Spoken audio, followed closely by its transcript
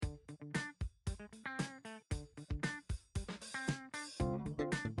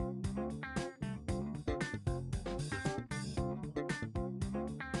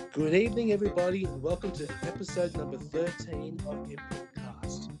Good evening, everybody, and welcome to episode number 13 of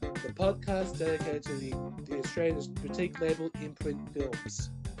Imprintcast, the podcast dedicated to the Australian boutique label Imprint Films.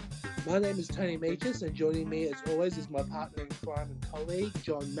 My name is Tony Michas, and joining me, as always, is my partner in crime and colleague,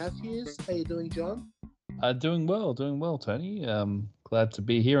 John Mathews. How you doing, John? Doing well, Tony. Glad to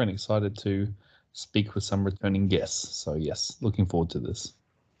be here and excited to speak with some returning guests. So yes, looking forward to this.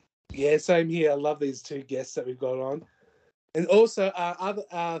 Yeah, same here. I love these two guests that we've got on. And also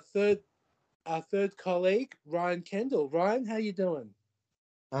our third colleague, Ryan Kendall. Ryan, how you doing?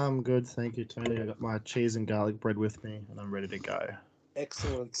 I'm good, thank you, Tony. I got my cheese and garlic bread with me, and I'm ready to go.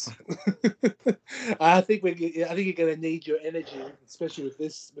 Excellent. I think you're going to need your energy, especially with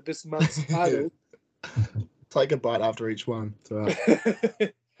this month's title. Take a bite after each one.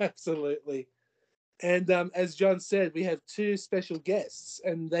 Absolutely. And as John said, we have two special guests,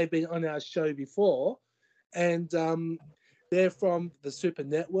 and they've been on our show before, and they're from the Super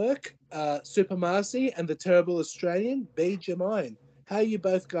Network, Super Marcey, and the Terrible Australian, Bede, Jermyn. How are you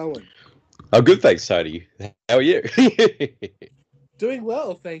both going? Oh, good, thanks, Tony. How are you? Doing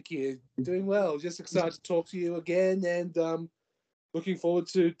well, thank you. Doing well. Just excited to talk to you again, and looking forward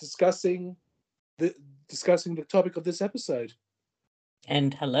to discussing the topic of this episode.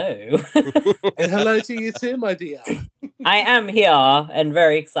 And hello. And hello to you too, my dear. I am here and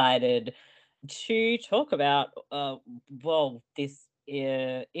very excited to talk about this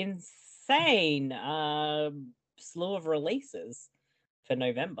insane slew of releases for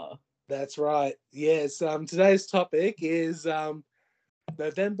November. That's right. Yes. Today's topic is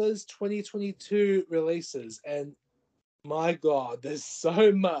November's 2022 releases, and my God, there's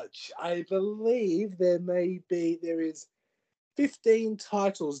so much. I believe there is 15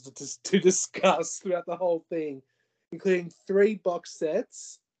 titles to discuss throughout the whole thing, including 3 box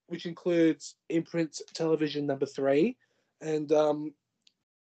sets, which includes Imprint Television number 3, and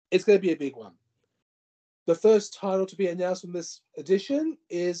it's going to be a big one. The first title to be announced from this edition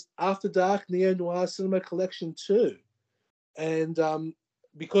is After Dark Neo-Noir Cinema Collection 2. And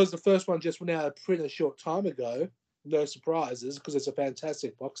because the first one just went out of print a short time ago, no surprises, because it's a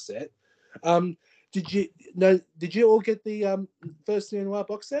fantastic box set. Did you all get the first Neo-Noir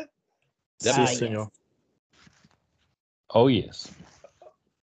box set? Yes. Oh, yes.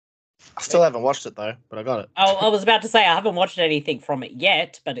 I still haven't watched it, though, but I got it. Oh, I was about to say I haven't watched anything from it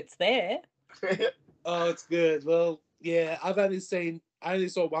yet, but it's there. Oh, it's good. Well, yeah, I only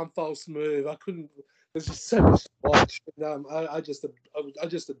saw one false move. There's just so much to watch. And, I just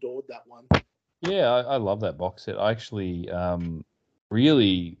adored that one. Yeah, I love that box set. I actually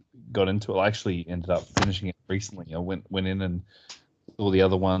really got into it. I actually ended up finishing it recently. I went in and all the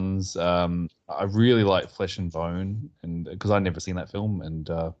other ones. I really like Flesh and Bone, and because I'd never seen that film, and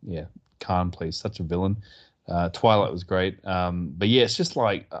Khan plays such a villain. Twilight was great, but yeah, it's just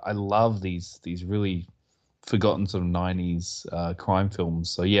like I love these really forgotten sort of 90s crime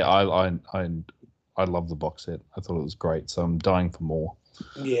films. So yeah, I love the box set. I thought it was great, so I'm dying for more.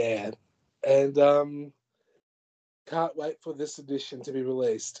 Yeah, and can't wait for this edition to be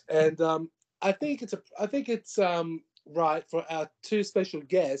released. And I think it's right for our two special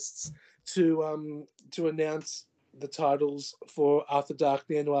guests to announce the titles for After Dark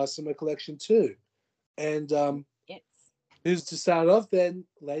Neo-Noir Cinema Collection 2. And Yes. Who's to start off then?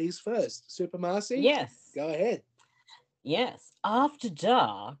 Ladies first. Super Marcey? Yes. Go ahead. Yes. After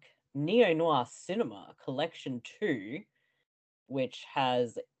Dark Neo-Noir Cinema Collection 2, which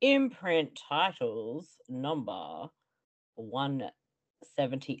has imprint titles number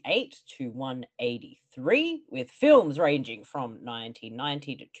 178 to 183, with films ranging from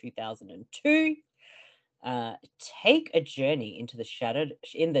 1990 to 2002. Take a journey into the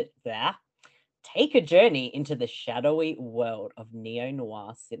shadowy world of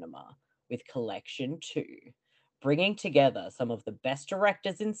neo-noir cinema with Collection 2, bringing together some of the best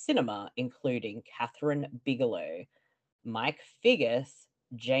directors in cinema, including Catherine Bigelow, Mike Figgis,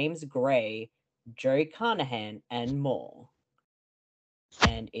 James Gray, Joe Carnahan, and more.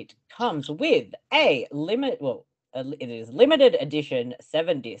 And it comes with it is limited edition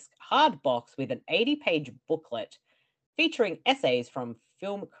 7-disc hard box with an 80-page booklet featuring essays from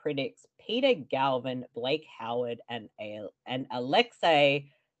film critics Peter Galvin, Blake Howard, and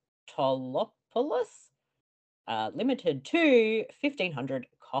Alexei Tolopoulos, limited to 1,500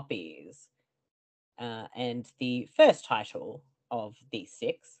 copies. And the first title of these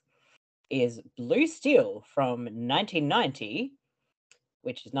 6 is Blue Steel from 1990,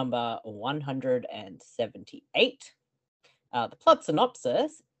 which is number 178. The plot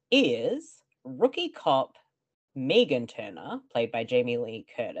synopsis is rookie cop Megan Turner, played by Jamie Lee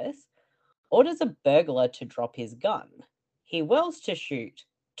Curtis, orders a burglar to drop his gun. He whirls to shoot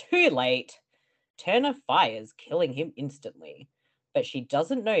Too late. Turner fires, killing him instantly. But she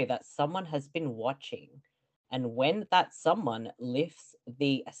doesn't know that someone has been watching. And when that someone lifts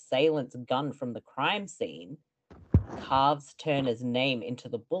the assailant's gun from the crime scene, carves Turner's name into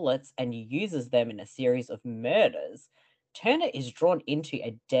the bullets, and uses them in a series of murders, Turner is drawn into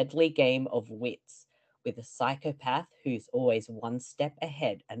a deadly game of wits with a psychopath who's always one step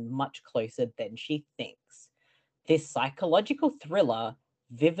ahead and much closer than she thinks. This psychological thriller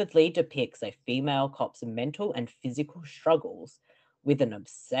vividly depicts a female cop's mental and physical struggles with an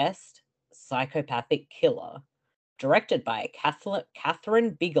obsessed psychopathic killer. Directed by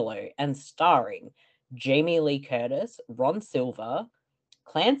Catherine Bigelow and starring Jamie Lee Curtis, Ron Silver,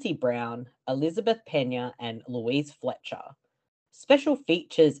 Clancy Brown, Elizabeth Pena, and Louise Fletcher. Special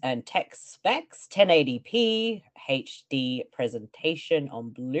features and tech specs: 1080p, HD presentation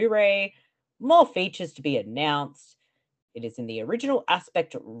on Blu-ray, more features to be announced. It is in the original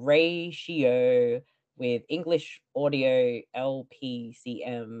aspect ratio with English audio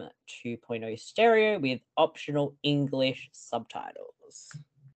LPCM 2.0 stereo with optional English subtitles.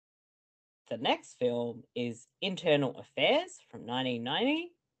 The next film is Internal Affairs from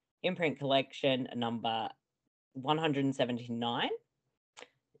 1990, imprint collection number 179.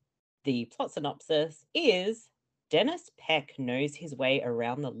 The plot synopsis is Dennis Peck knows his way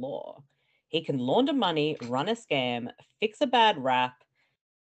around the law. He can launder money, run a scam, fix a bad rap.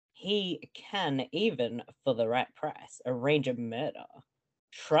 He can, even for the right price, arrange a murder.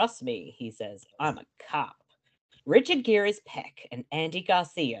 Trust me, he says, I'm a cop. Richard Gere is Peck, and Andy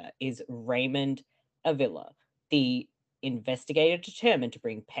Garcia is Raymond Avila, the investigator determined to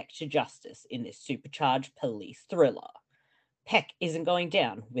bring Peck to justice in this supercharged police thriller. Peck isn't going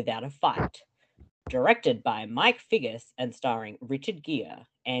down without a fight. Directed by Mike Figgis and starring Richard Gere,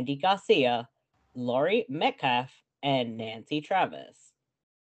 Andy Garcia, Laurie Metcalf, and Nancy Travis.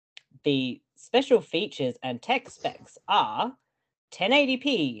 The special features and tech specs are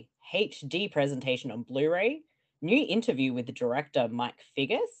 1080p HD presentation on Blu-ray, new interview with director Mike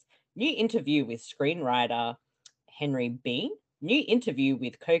Figgis, new interview with screenwriter Henry Bean, new interview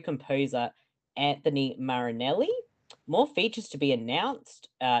with co-composer Anthony Marinelli, more features to be announced,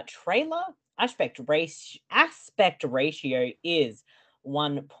 trailer, aspect ratio is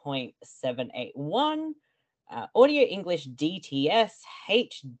 1.781, audio English DTS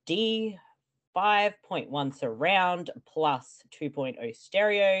HD 5.1 surround plus 2.0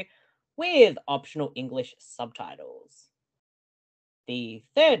 stereo with optional English subtitles. The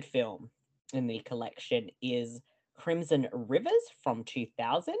third film in the collection is Crimson Rivers from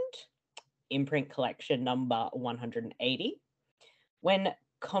 2000, imprint collection number 180. When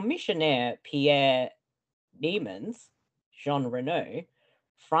Commissioner Pierre Niemans, Jean Renault,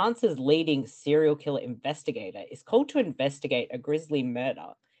 France's leading serial killer investigator, is called to investigate a grisly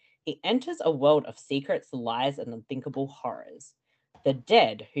murder, he enters a world of secrets, lies, and unthinkable horrors. The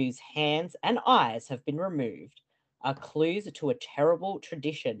dead, whose hands and eyes have been removed, are clues to a terrible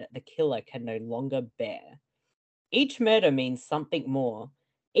tradition the killer can no longer bear. Each murder means something more.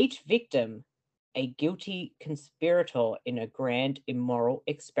 Each victim, a guilty conspirator in a grand immoral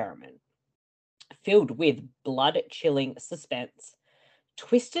experiment. Filled with blood-chilling suspense,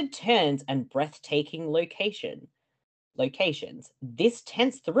 twisted turns, and breathtaking locations, this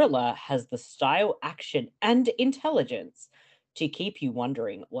tense thriller has the style, action, and intelligence to keep you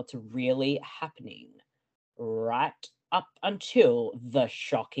wondering what's really happening, right up until the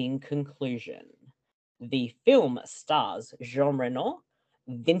shocking conclusion. The film stars Jean Reno,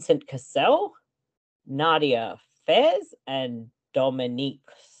 Vincent Cassel, Nadia Fez, and Dominique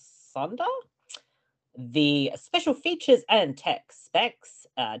Sonder. The special features and tech specs,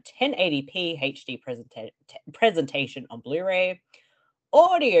 1080p HD presentation on Blu-ray,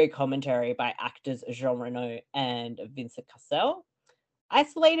 audio commentary by actors Jean Reno and Vincent Cassel,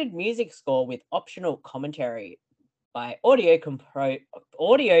 isolated music score with optional commentary by audio composer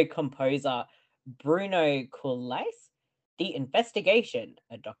Bruno Coulais, The Investigation,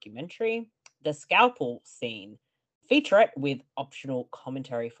 a documentary, The Scalpel Scene, featurette with optional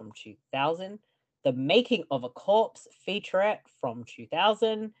commentary from 2000, The Making of a Corpse featurette from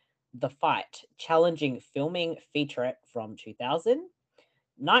 2000, The Fight, challenging filming featurette from 2000,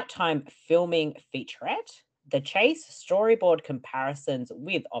 Nighttime filming featurette, The Chase storyboard comparisons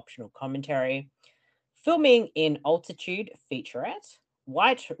with optional commentary, Filming in Altitude featurette,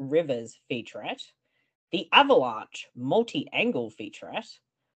 White Rivers featurette, The Avalanche multi-angle featurette,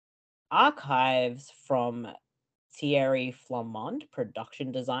 Archives from Thierry Flamand,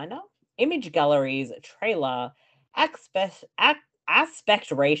 production designer, Image Galleries trailer,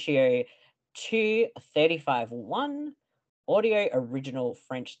 aspect ratio 2:35:1, audio original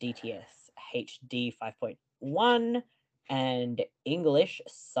French DTS HD 5.1, and English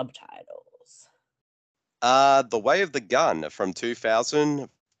subtitles. The Way of the Gun from 2000,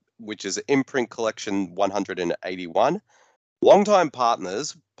 which is imprint collection 181. Longtime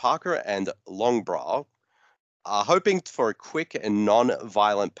partners Parker and Longbrow are hoping for a quick and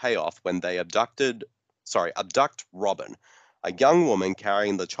non-violent payoff when they abduct Robin, a young woman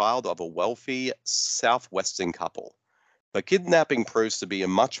carrying the child of a wealthy southwestern couple. But kidnapping proves to be a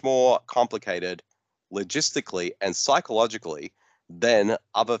much more complicated logistically and psychologically than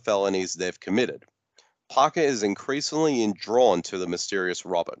other felonies they've committed. Parker is increasingly drawn to the mysterious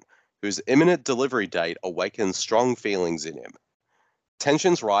Robin, whose imminent delivery date awakens strong feelings in him.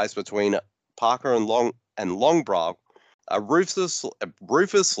 Tensions rise between Parker and Longbrow, a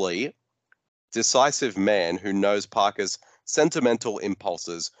ruthlessly decisive man who knows Parker's sentimental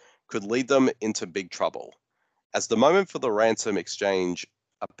impulses could lead them into big trouble. As the moment for the ransom exchange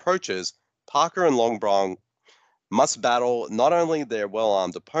approaches, Parker and Longbrow must battle not only their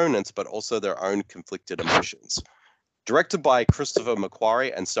well-armed opponents, but also their own conflicted emotions. Directed by Christopher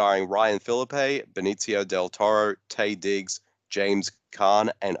McQuarrie and starring Ryan Philippe, Benicio del Toro, Taye Diggs, James Caan,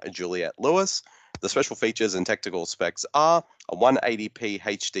 and Juliette Lewis. The special features and technical specs are a 180p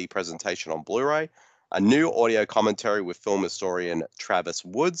HD presentation on Blu-ray, a new audio commentary with film historian Travis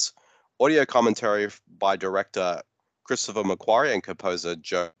Woods, audio commentary by director Christopher McQuarrie and composer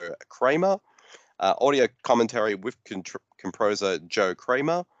Joe Kramer, audio commentary with composer Joe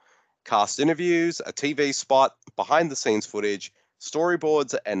Kramer, cast interviews, a TV spot, behind-the-scenes footage,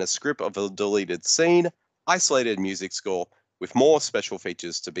 storyboards, and a script of a deleted scene, isolated music score, with more special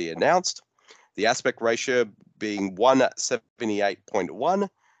features to be announced. The aspect ratio being 178.1,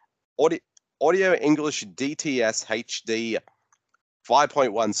 audio English DTS HD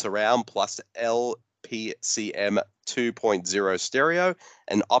 5.1 surround plus LPCM 2.0 stereo,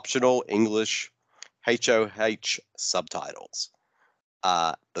 and optional English HOH subtitles.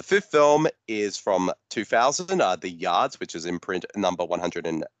 The fifth film is from 2000, The Yards, which is imprint number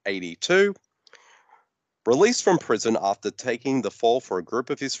 182. Released from prison after taking the fall for a group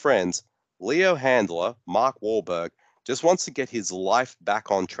of his friends, Leo handler Mark Wahlberg just wants to get his life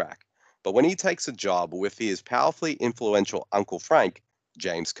back on track. But when he takes a job with his powerfully influential Uncle Frank,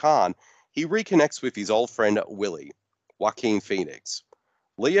 James Caan, he reconnects with his old friend Willie, Joaquin Phoenix.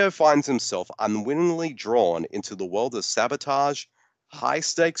 Leo finds himself unwittingly drawn into the world of sabotage,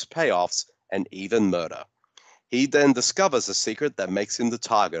 high-stakes payoffs, and even murder. He then discovers a secret that makes him the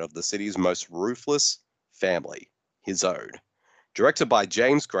target of the city's most ruthless family, his own. Directed by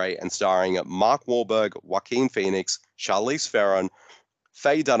James Gray and starring Mark Wahlberg, Joaquin Phoenix, Charlize Theron,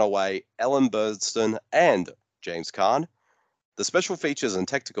 Faye Dunaway, Ellen Burstyn, and James Caan. The special features and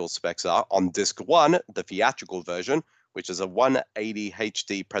technical specs are on Disc 1, the theatrical version, which is a 180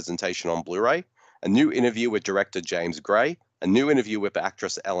 HD presentation on Blu-ray, a new interview with director James Gray, a new interview with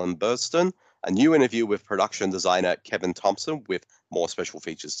actress Ellen Burstyn, a new interview with production designer Kevin Thompson with more special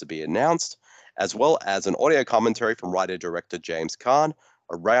features to be announced, as well as an audio commentary from writer-director James Caan,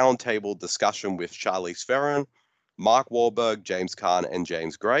 a roundtable discussion with Charlize Theron, Mark Wahlberg, James Caan, and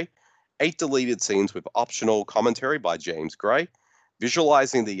James Gray, 8 deleted scenes with optional commentary by James Gray,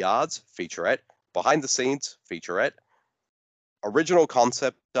 Visualizing the Yards, featurette, Behind the Scenes, featurette, original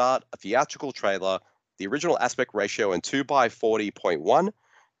concept art, a theatrical trailer, the original aspect ratio in 2x40.1,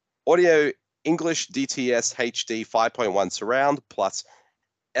 audio English DTS HD 5.1 surround plus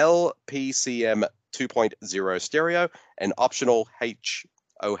LPCM 2.0 stereo and optional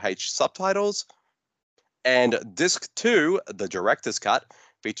HOH subtitles. And disc 2, the director's cut,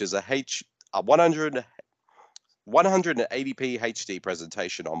 features a 180p HD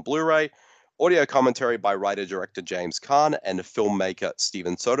presentation on Blu-ray, audio commentary by writer-director James Caan and filmmaker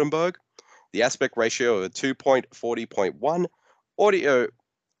Steven Soderbergh. The aspect ratio of 2.40.1, audio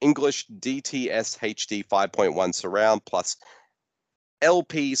English DTS HD 5.1 surround plus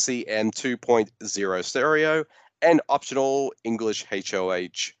LPCM 2.0 stereo, and optional English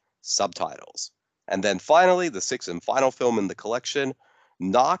HOH subtitles. And then finally, the sixth and final film in the collection,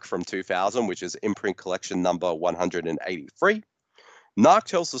 Narc from 2000, which is imprint collection number 183. Narc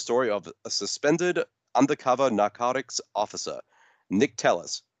tells the story of a suspended undercover narcotics officer, Nick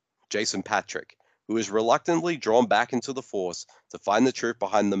Tellis, Jason Patrick, who is reluctantly drawn back into the force to find the truth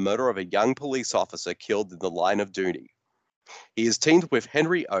behind the murder of a young police officer killed in the line of duty. He is teamed with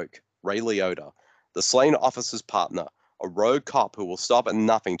Henry Oak, Ray Liotta, the slain officer's partner, a rogue cop who will stop at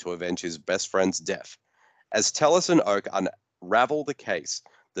nothing to avenge his best friend's death. As Tellis and Oak unravel the case,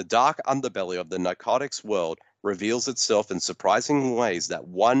 the dark underbelly of the narcotics world reveals itself in surprising ways that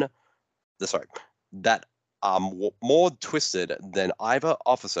are more twisted than either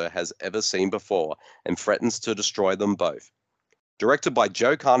officer has ever seen before and threatens to destroy them both. Directed by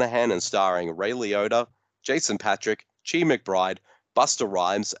Joe Carnahan and starring Ray Liotta, Jason Patrick, Chi McBride, Buster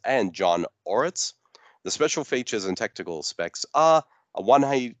Rhymes, and John Oritz. The special features and technical specs are a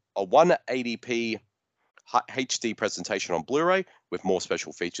 180p HD presentation on Blu-ray with more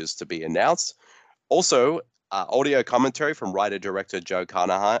special features to be announced. Also, audio commentary from writer-director Joe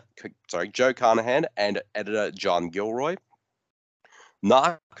Carnahan and editor John Gilroy.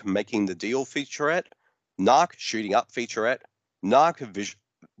 Narc Making the Deal featurette. Narc Shooting Up featurette. Narc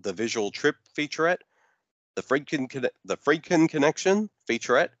The Visual Trip featurette. The Friedkin Connection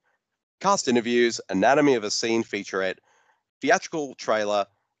featurette. Cast interviews. Anatomy of a Scene featurette. Theatrical trailer.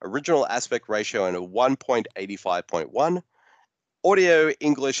 Original aspect ratio and a 1.85.1. Audio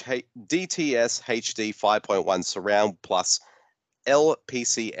English DTS HD 5.1 surround plus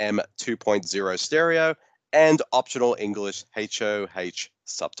LPCM 2.0 stereo and optional English HOH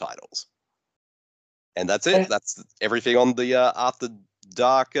subtitles. And that's it. That's everything on the After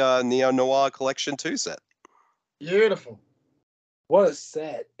Dark Neo-Noir Collection 2 set. Beautiful. What a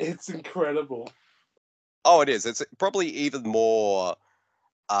set. It's incredible. Oh, it is. It's probably even more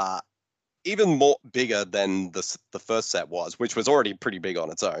bigger than the first set was, which was already pretty big on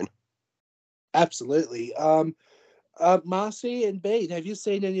its own. Absolutely. Marcey and Bede, have you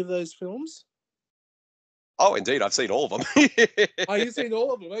seen any of those films? Oh, indeed. I've seen all of them. Oh, you've seen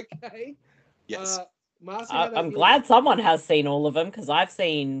all of them? Okay. Yes. Marcey, how about I'm you? glad someone has seen all of them because I've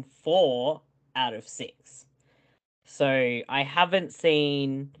seen 4 out of 6. So I haven't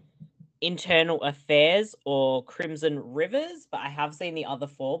seen Internal Affairs or Crimson Rivers, but I have seen the other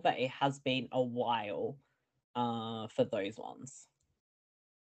 4, but it has been a while for those ones.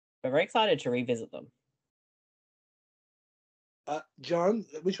 But very excited to revisit them. John,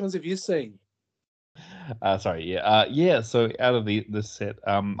 which ones have you seen? Sorry, yeah. So out of this set,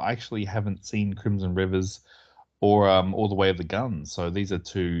 I actually haven't seen Crimson Rivers or All the Way of the Gun. So these are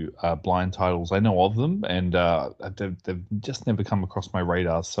 2 blind titles. I know of them, and they've just never come across my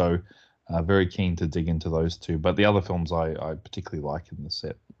radar. So very keen to dig into those 2. But the other films I particularly like in the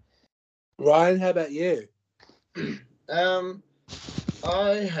set. Ryan, how about you?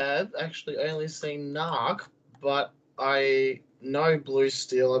 I have actually only seen Narc, but I know Blue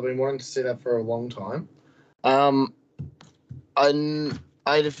Steel. I've been wanting to see that for a long time.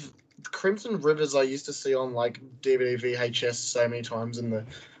 Crimson Rivers I used to see on like DVD VHS so many times in the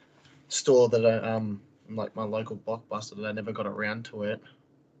store that I like my local Blockbuster that I never got around to it.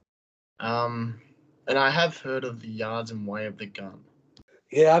 And I have heard of The Yards and Way of the Gun.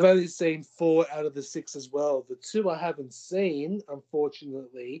 Yeah, I've only seen 4 out of the 6 as well. The 2 I haven't seen,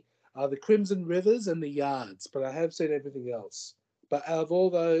 unfortunately, are the Crimson Rivers and the Yards, but I have seen everything else. But out of all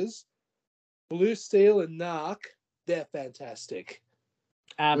those, Blue Steel and Narc, they're fantastic.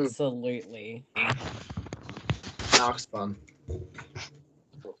 Absolutely. Narc's fun.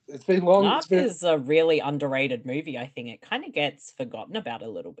 It's been long. Narc is a really underrated movie, I think. It kind of gets forgotten about a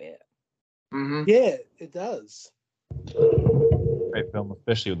little bit. Mm-hmm. Yeah, it does. Great film,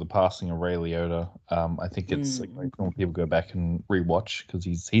 especially with the passing of Ray Liotta. I think it's a great film people go back and rewatch because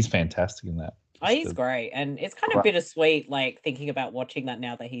he's fantastic in that. Oh, he's great, and it's kind of bittersweet, like thinking about watching that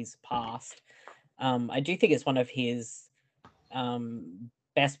now that he's passed. I do think it's one of his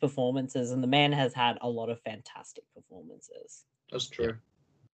best performances, and the man has had a lot of fantastic performances. That's true.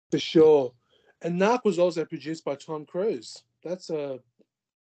 For sure. And Narc was also produced by Tom Cruise. He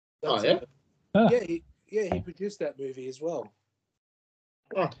produced that movie as well.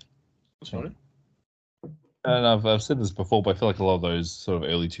 Oh, that's funny. And I've said this before, but I feel like a lot of those sort of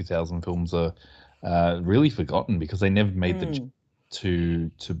early 2000 films are really forgotten because they never made the jump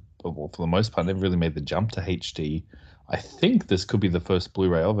well, for the most part, never really made the jump to HD. I think this could be the first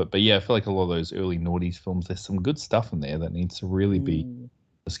Blu-ray of it, but yeah, I feel like a lot of those early noughties films, there's some good stuff in there that needs to really be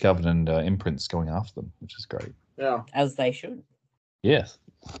discovered and imprints going after them, which is great. Yeah, as they should. Yes,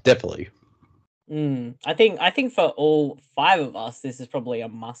 definitely. I think for all 5 of us, this is probably a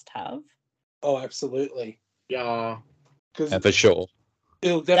must-have. Oh, absolutely. Yeah, for sure.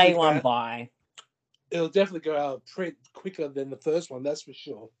 It'll definitely Day one buy. It'll definitely go out of print quicker than the first one. That's for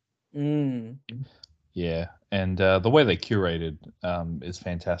sure. Yeah, and the way they curated is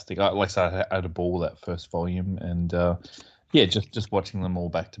fantastic. Like I said, I had a ball with that first volume, and just watching them all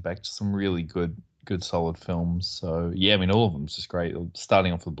back to back, just some really good solid films. So yeah, I mean all of them just great.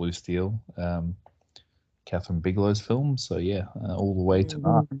 Starting off with Blue Steel, Catherine Bigelow's film. So yeah, all the way to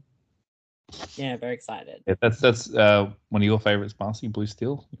that. Yeah, very excited. Yeah, that's one of your favorites, Marcey, Blue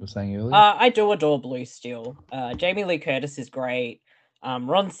Steel. You were saying earlier. I do adore Blue Steel. Jamie Lee Curtis is great.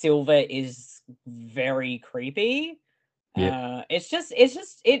 Ron Silver is very creepy. Yeah.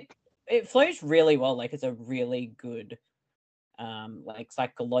 It flows really well. Like it's a really good like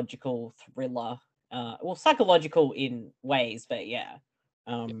psychological thriller. Well, psychological in ways, but yeah.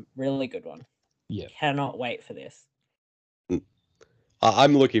 Really good one. Yeah. Cannot wait for this.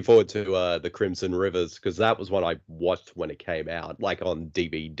 I'm looking forward to the Crimson Rivers because that was one I watched when it came out, like on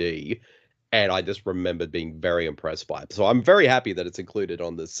DVD, and I just remembered being very impressed by it. So I'm very happy that it's included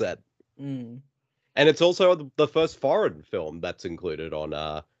on this set, Mm. and it's also the first foreign film that's included on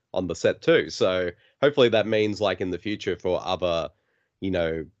the set too. So hopefully that means like in the future for other,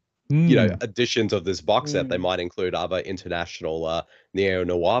 editions of this box set, they Mm. might include other international neo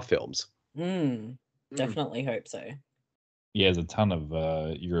noir films. Definitely hope so. Yeah, there's a ton of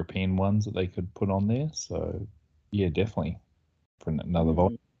European ones that they could put on there. So, yeah, definitely for another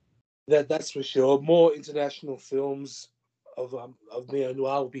volume. That's for sure. More international films of neo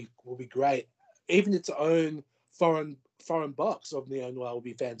noir will be great. Even its own foreign box of neo noir will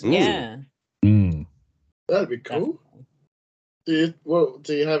be fantastic. Yeah. That'd be cool. Definitely.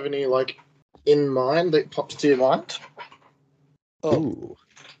 Do you have any like in mind that pops to your mind? Oh,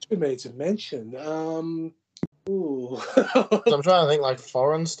 too many to mention. Ooh. So I'm trying to think like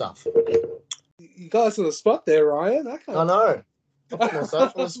foreign stuff. You guys on the spot there, Ryan. I can't. I know. I put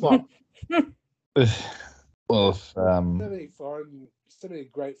myself on the spot. Well, if, so many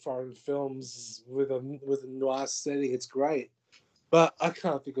great foreign films with a noir setting. It's great, but I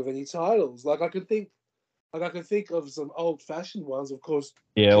can't think of any titles. Like I could think of some old-fashioned ones, of course.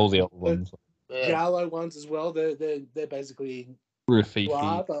 yeah, all the old ones. Yeah. Giallo ones as well. They're basically Rafifi.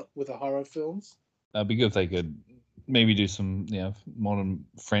 noir, but with the horror films. It'd be good if they could maybe do some, modern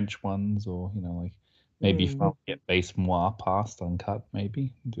French ones, or like maybe get Base Noir past uncut.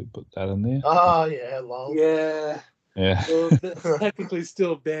 Maybe do put that in there. Oh yeah, lol. Yeah. Yeah. Well, that's technically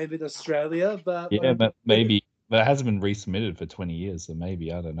still banned in Australia, but Yeah, but maybe. But it hasn't been resubmitted for 20 years, so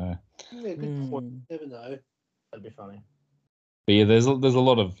maybe, I don't know. Yeah, good point. Never know. That'd be funny. But yeah, there's a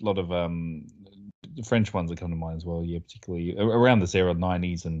lot of the French ones that come to mind as well. Yeah, particularly around this era,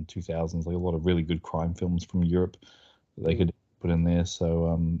 90s and 2000s, like a lot of really good crime films from Europe that they could put in there.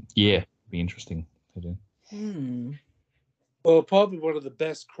 So yeah, it'd be interesting to do. Well, probably one of the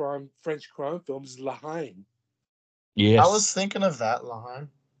best French crime films is La Haine. Yes, I was thinking of that line.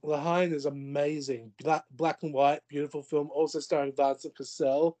 La Haine is amazing. Black and white, beautiful film. Also starring Vincent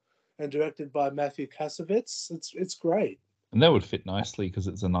Cassel and directed by Matthew Kassovitz. It's great. And that would fit nicely because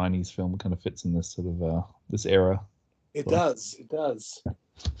it's a 90s film. It kind of fits in this sort of this era. It does.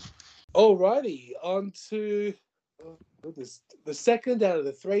 Alrighty, on to the second out of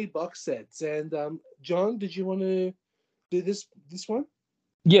the 3 box sets. And John, did you want to do this one?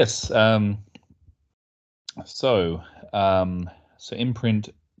 Yes. So imprint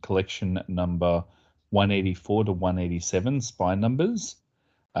collection number 184 to 187, spine numbers.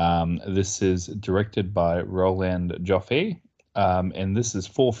 This is directed by Roland Joffre, and this is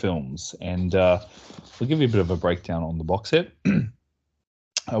 4 films. And we'll give you a bit of a breakdown on the box set.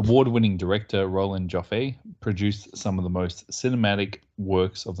 Award-winning director Roland Joffre produced some of the most cinematic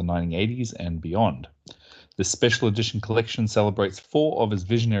works of the 1980s and beyond. This special edition collection celebrates 4 of his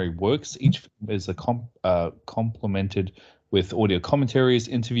visionary works. Each film is complemented with audio commentaries,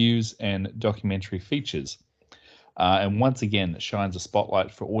 interviews, and documentary features. And once again, shines a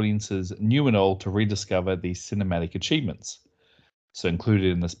spotlight for audiences new and old to rediscover these cinematic achievements. So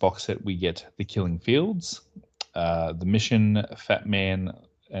included in this box set, we get The Killing Fields, The Mission, Fat Man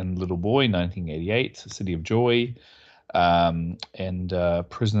and Little Boy, 1988, City of Joy, and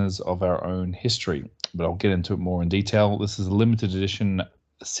Prisoners of Our Own History. But I'll get into it more in detail. This is a limited edition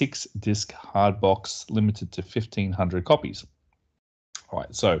 6-disc hard box, limited to 1,500 copies. All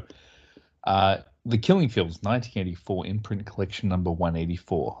right, so The Killing Fields, 1984, imprint collection number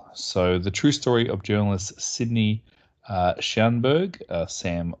 184. So the true story of journalist Sidney Schoenberg,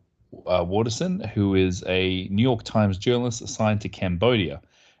 Sam Waterson, who is a New York Times journalist assigned to Cambodia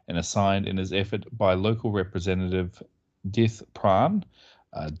and assigned in his effort by local representative Dith Pran,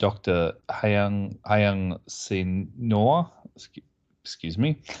 Dr. Hayang Sin Noir, excuse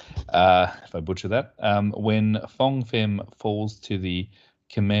me if I butcher that, when Phong Pham falls to the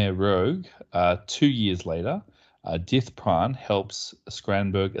Khmer Rouge 2 years later, Dith Pran helps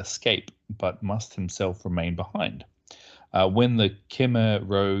Schranberg escape, but must himself remain behind. When the Khmer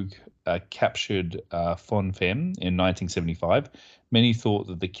Rouge captured Phom Pham in 1975, many thought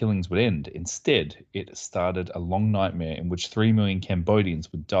that the killings would end. Instead, it started a long nightmare in which 3 million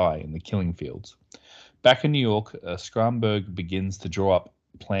Cambodians would die in the killing fields. Back in New York, Schranberg begins to draw up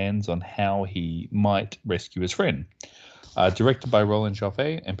plans on how he might rescue his friend. Directed by Roland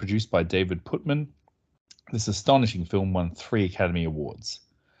Joffre and produced by David Putman, this astonishing film won 3 Academy Awards,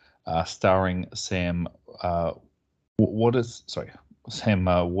 starring Sam Waterston,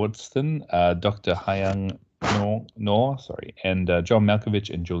 Dr. Hyung Noir, and John Malkovich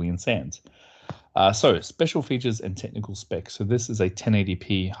and Julian Sands. So, special features and technical specs. So this is a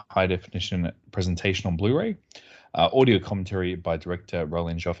 1080p high definition presentation on Blu-ray. Audio commentary by director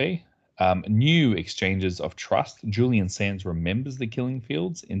Roland Joffre. New exchanges of trust. Julian Sands remembers the killing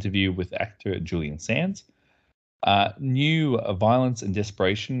fields. Interview with actor Julian Sands. New violence and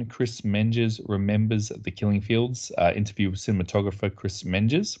desperation. Chris Menges remembers the killing fields. Interview with cinematographer Chris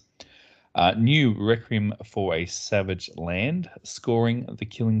Menges. New Requiem for a Savage Land, Scoring the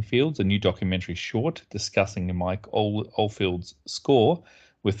Killing Fields, a new documentary short discussing Mike Oldfield's score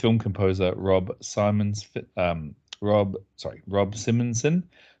with film composer Rob Simonson,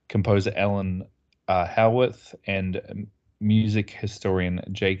 composer Alan Howarth, and music historian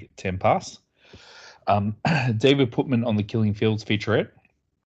Jake Tempas. David Putman on the Killing Fields featurette.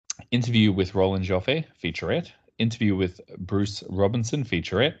 Interview with Roland Joffre featurette. Interview with Bruce Robinson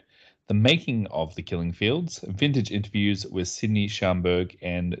featurette. The Making of the Killing Fields, vintage interviews with Sidney Schamberg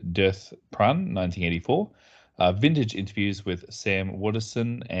and Dirth Prun, 1984. Vintage interviews with Sam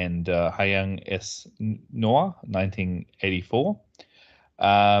Waterston and Hyung S. Noir, 1984.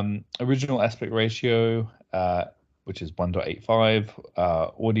 Original aspect ratio, which is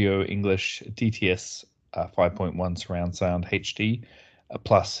 1.85. Audio English DTS 5.1 surround sound HD.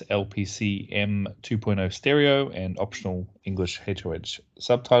 Plus LPC M 2.0 stereo and optional English HOH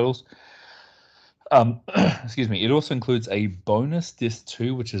subtitles. Excuse me. It also includes a bonus disc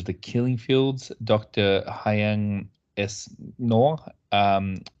 2, which is The Killing Fields, Dr. Hyung S. Noir,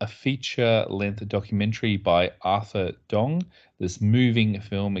 a feature-length documentary by Arthur Dong. This moving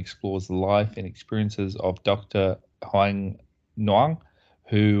film explores the life and experiences of Dr. Hyung Noir,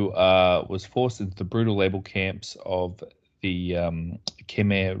 who was forced into the brutal labor camps of the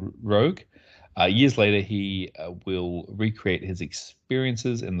Khmer Rouge. Years later, he will recreate his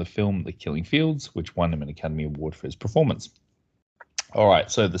experiences in the film The Killing Fields, which won him an Academy Award for his performance. All right,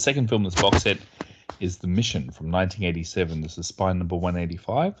 so the second film in this box set is The Mission from 1987. This is spine number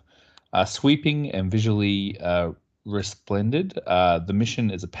 185. Sweeping and visually resplendent, The Mission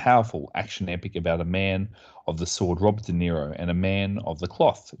is a powerful action epic about a man of the sword, Robert De Niro, and a man of the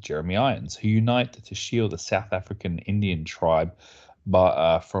cloth, Jeremy Irons, who unite to shield a South African Indian tribe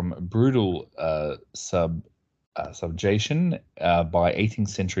from brutal subjugation by 18th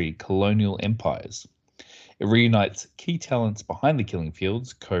century colonial empires. It reunites key talents behind The Killing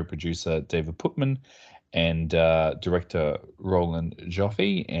Fields, co-producer David Putman and director Roland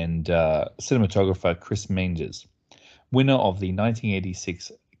Joffre and cinematographer Chris Menges. Winner of the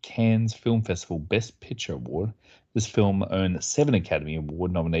 1986 Cannes Film Festival Best Picture Award, this film earned 7 Academy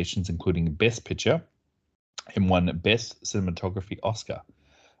Award nominations, including Best Picture, and won Best Cinematography Oscar.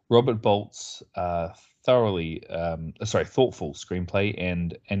 Robert Bolt's thoughtful screenplay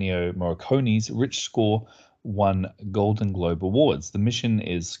and Ennio Morricone's rich score won Golden Globe Awards. The Mission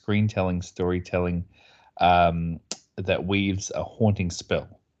is storytelling that weaves a haunting spell.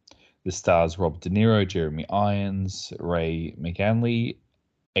 This stars Robert De Niro, Jeremy Irons, Ray McAnally,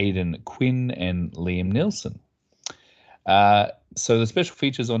 Aidan Quinn, and Liam Neeson. So the special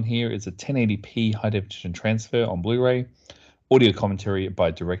features on here is a 1080p high definition transfer on Blu-ray, audio commentary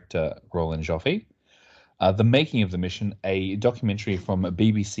by director Roland Joffre. The Making of the Mission, a documentary from a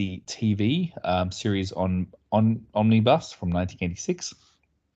BBC TV series on Omnibus from 1986.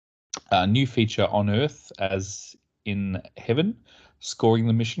 A new feature On Earth as in Heaven, Scoring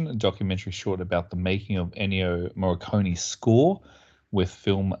the Mission, a documentary short about the making of Ennio Morricone's score with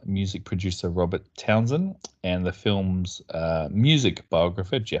film music producer Robert Townsend and the film's music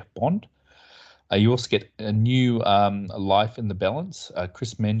biographer Jeff Bond. You also get a new Life in the Balance.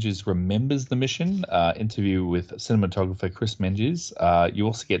 Chris Menges remembers the mission. Interview with cinematographer Chris Menges. You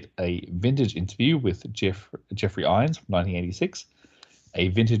also get a vintage interview with Jeffrey Irons from 1986. A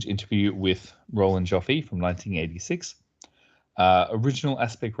vintage interview with Roland Joffre from 1986. Original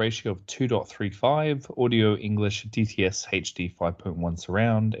aspect ratio of 2.35, audio English DTS HD 5.1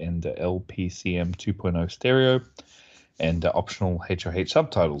 surround and LPCM 2.0 stereo, and optional HOH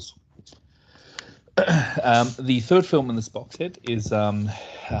subtitles. The third film in this box set is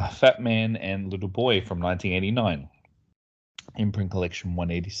Fat Man and Little Boy from 1989, imprint collection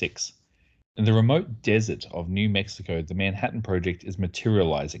 186. In the remote desert of New Mexico, the Manhattan Project is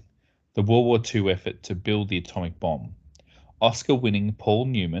materializing, the World War II effort to build the atomic bomb. Oscar-winning Paul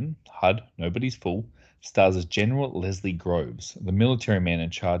Newman, HUD, Nobody's Fool, stars as General Leslie Groves, the military man in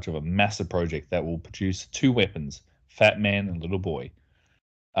charge of a massive project that will produce 2 weapons, Fat Man and Little Boy.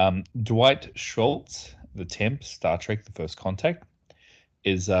 Dwight Schultz, the Temp, Star Trek: The First Contact,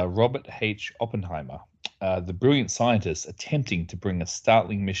 is Robert H. Oppenheimer, the brilliant scientist attempting to bring a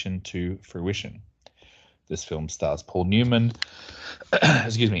startling mission to fruition. This film stars Paul Newman,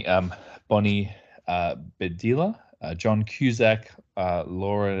 Bonnie Bedilla, John Cusack,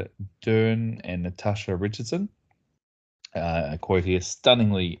 Laura Dern, and Natasha Richardson. Quote here,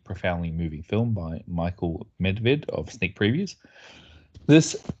 stunningly, profoundly moving film by Michael Medved of Sneak Previews.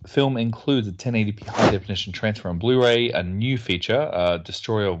 This film includes a 1080p high-definition transfer on Blu-ray, a new feature,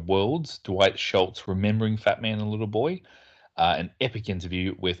 Destroyer of Worlds, Dwight Schultz remembering Fat Man and Little Boy, an epic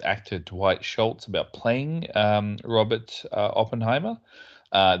interview with actor Dwight Schultz about playing Robert Oppenheimer.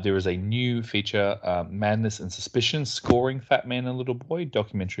 There is a new feature, Madness and Suspicion, scoring Fat Man and Little Boy,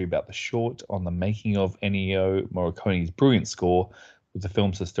 documentary about the short on the making of Ennio Morricone's brilliant score with the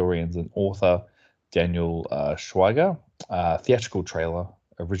film's historians and author Daniel Schweiger. Theatrical trailer,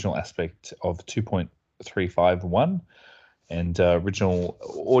 original aspect of 2.351, and original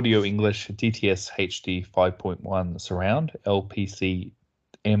audio English DTS HD 5.1 surround, LPC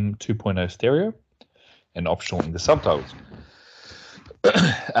M 2.0 stereo, and optional English subtitles.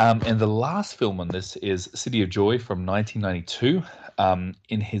 And the last film on this is City of Joy from 1992.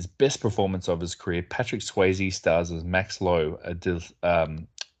 In his best performance of his career, Patrick Swayze stars as Max Lowe, a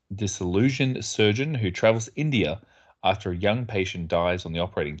disillusioned surgeon who travels to India after a young patient dies on the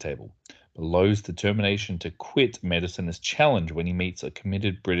operating table. But Lowe's determination to quit medicine is challenged when he meets a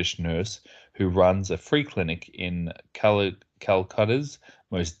committed British nurse who runs a free clinic in Calcutta's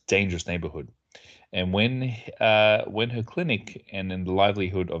most dangerous neighborhood. And when her clinic and in the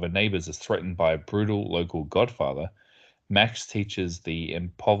livelihood of her neighbors is threatened by a brutal local godfather, Max teaches the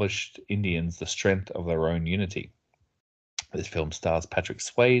impoverished Indians the strength of their own unity. This film stars Patrick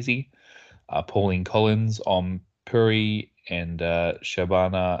Swayze, Pauline Collins, Om Puri, and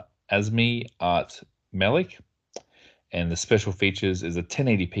Shabana Azmi, Art Malik. And the special features is a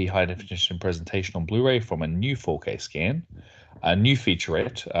 1080p high-definition presentation on Blu-ray from a new 4K scan. A new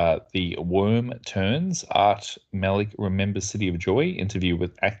featurette, The Worm Turns, Art Malik Remembers City of Joy, interview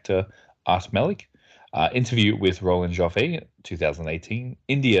with actor Art Malik, interview with Roland Joffre, 2018,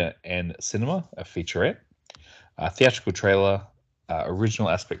 India and Cinema, a featurette, theatrical trailer, original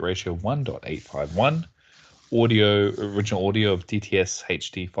aspect ratio 1.851, original audio of DTS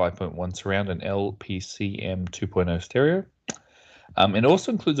HD 5.1 surround and LPCM 2.0 stereo. It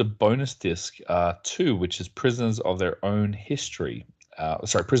also includes a bonus disc 2, which is Prisoners of Our Own History, the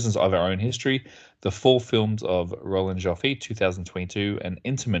 4 films of Roland Joffre, 2022, an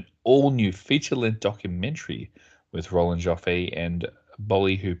intimate, all-new feature-length documentary with Roland Joffre and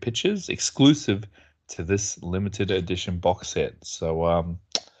Bollywood Pictures, exclusive to this limited edition box set. So,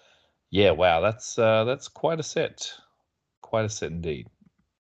 yeah, wow, that's quite a set. Quite a set indeed.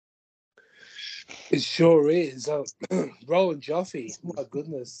 It sure is. Roland Joffre, my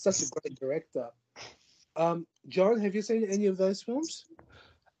goodness, such a great director. John, have you seen any of those films?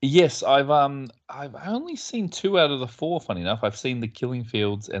 Yes, I've only seen 2 out of the 4. Funny enough, I've seen The Killing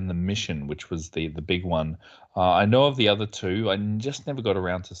Fields and The Mission, which was the big one. I know of the other 2. I just never got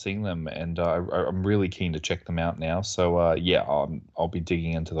around to seeing them, and I'm really keen to check them out now. So yeah, I'll be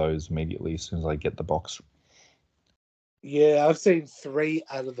digging into those immediately as soon as I get the box. Yeah, I've seen 3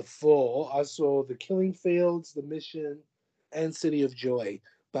 out of the 4. I saw The Killing Fields, The Mission, and City of Joy.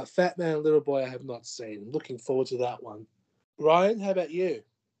 But Fat Man and Little Boy I have not seen. Looking forward to that one. Ryan, how about you?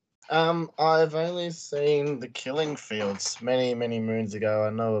 I've only seen The Killing Fields many moons ago. I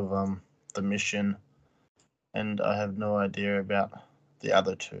know of The Mission, and I have no idea about the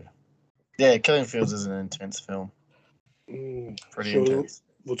other 2. Yeah, Killing Fields is an intense film. Pretty intense.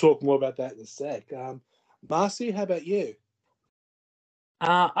 We'll talk more about that in a sec. Marcey, how about you?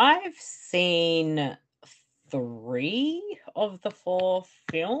 I've seen 3 of the 4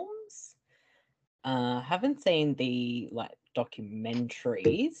 films. Haven't seen the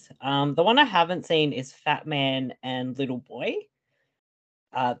documentaries. The one I haven't seen is Fat Man and Little Boy.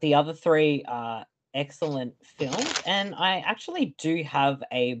 The other 3 are excellent films, and I actually do have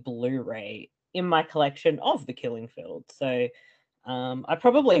a Blu-ray in my collection of The Killing Field, so I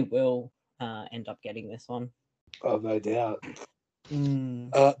probably will end up getting this one. Oh, no doubt.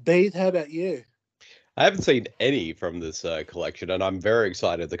 Bede, how about you? I haven't seen any from this collection, and I'm very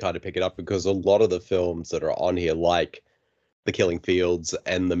excited to kind of pick it up because a lot of the films that are on here, like The Killing Fields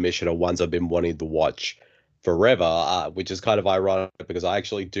and The Mission, are ones I've been wanting to watch forever, which is kind of ironic because I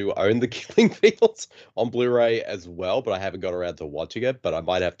actually do own The Killing Fields on Blu-ray as well, but I haven't got around to watching it. But I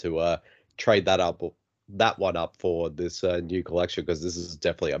might have to trade that up that one up for this new collection because this is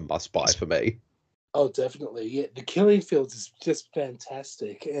definitely a must buy for me. Oh, definitely. Yeah, The Killing Fields is just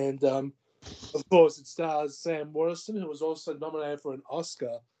fantastic. And, of course, it stars Sam Waterston, who was also nominated for an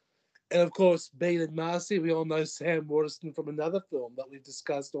Oscar. And, of course, Bede and Marcey, we all know Sam Waterston from another film that we've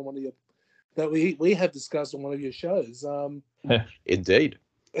discussed on one of your... that we have discussed on one of your shows. Indeed.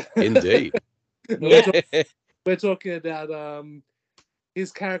 Indeed. We're talking about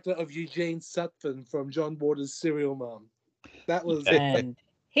his character of Eugene Sutphin from John Waters' Serial Mom. That was... And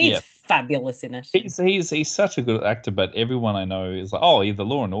he's fabulous in it. He's such a good actor, but everyone I know is like, oh, he's the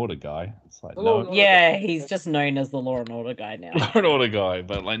Law and Order guy. It's like, no, Yeah, he's just known as the Law and Order guy now. Law and Order guy,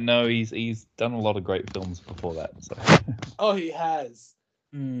 but like, no, he's done a lot of great films before that. So. Oh, he has.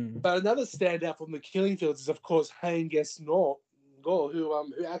 Mm. But another standout from The Killing Fields is, of course, Haynes Noir, who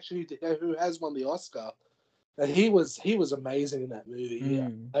has won the Oscar. And he was amazing in that movie. Yeah,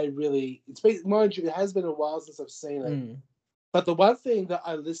 mind you, it has been a while since I've seen it. But the one thing that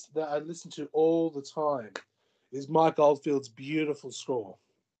I listen to all the time is Mike Oldfield's beautiful score.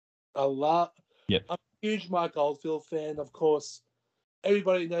 I'm a huge Mike Oldfield fan. Of course,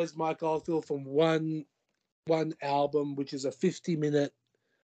 everybody knows Mike Oldfield from one album, which is a 50-minute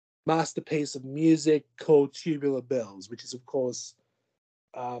masterpiece of music called Tubular Bells, which is, of course,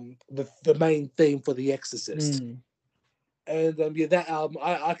 the main theme for The Exorcist. And that album,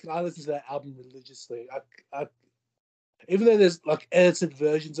 I listen to that album religiously. I even though there's like edited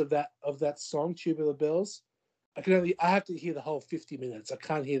versions of that song, Tubular Bells, I have to hear the whole 50 minutes. I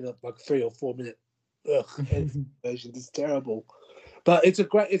can't hear the like 3 or 4 minute edited version. It's terrible. But he's a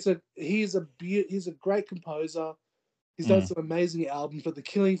great composer. He's done some amazing albums, but The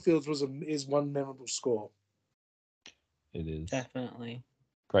Killing Fields is one memorable score. It is Definitely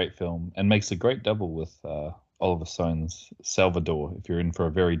great film, and makes a great double with Oliver Stone's Salvador. If you're in for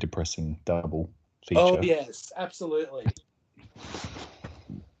a very depressing double feature. Oh yes, absolutely.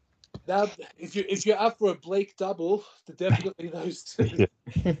 Now, if you're up for a bleak double, definitely those two.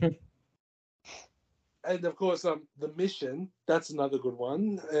 Yeah. And of course, The Mission. That's another good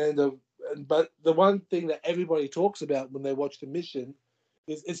one. But the one thing that everybody talks about when they watch The Mission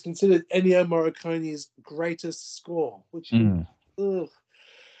is it's considered Ennio Morricone's greatest score, which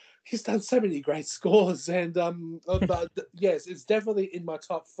he's done so many great scores. And but yes, it's definitely in my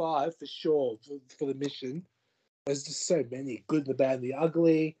top 5 for sure for The Mission. There's just so many: Good, the Bad, and the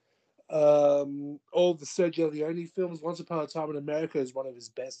Ugly. All the Sergio Leone films. Once Upon a Time in America is one of his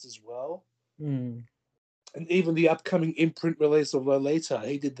best as well. And even the upcoming imprint release of Lolita,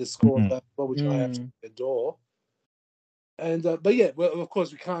 he did the score of that, which I absolutely adore. And but yeah, well, of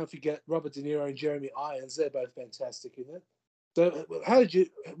course we can't forget Robert De Niro and Jeremy Irons. They're both fantastic in it. So,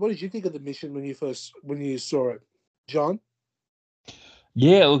 what did you think of The Mission when you saw it, John?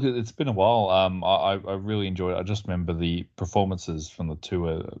 Yeah, look, it's been a while. I really enjoyed it. I just remember the performances from the two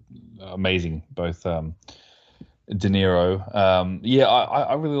are amazing. Both De Niro.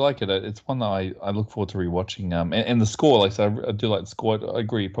 I really like it. It's one that I look forward to rewatching. And the score, like I do like the score. I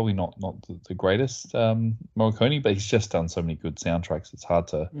agree, probably not the greatest Morricone, but he's just done so many good soundtracks. It's hard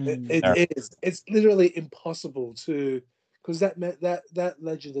to. It is. It's literally impossible to, because that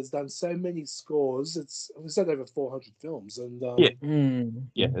legend has done so many scores. It's done over 400 films, and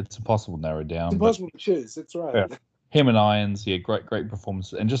it's impossible to narrow down. It's impossible to choose. That's right. Yeah. Him and Irons, great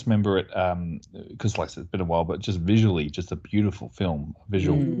performance, and just remember it because, like I said, it's been a while, but just visually, just a beautiful film.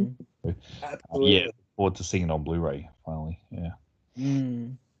 Visual, Absolutely. Look forward to seeing it on Blu-ray finally. Yeah.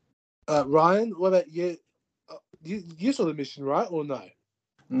 Ryan, what about you? You saw The Mission, right, or no?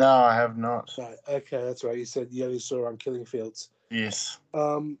 No, I have not. Right. Okay, that's right. You said you only saw Killing Fields. Yes.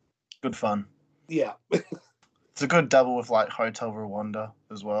 Good fun. Yeah. It's a good double with like Hotel Rwanda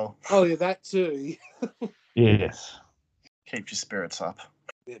as well. Oh yeah, that too. Yes. Keep your spirits up.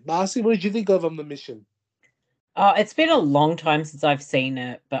 Yeah. Marcey, what did you think of The Mission? It's been a long time since I've seen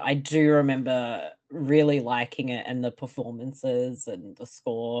it, but I do remember really liking it and the performances and the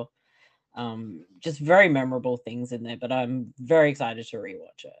score. Just very memorable things in there, but I'm very excited to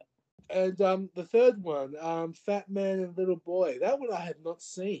rewatch it. And the third one, Fat Man and Little Boy. That one I had not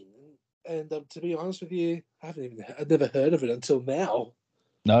seen. And to be honest with you, I'd never heard of it until now.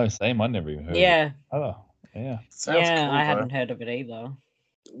 No, same. I never even heard of it. Oh, yeah. Sounds cool, I hadn't heard of it either.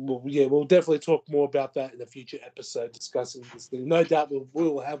 Well, yeah, we'll definitely talk more about that in a future episode discussing this thing. No doubt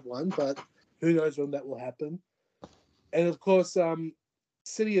we'll have one, but who knows when that will happen. And of course,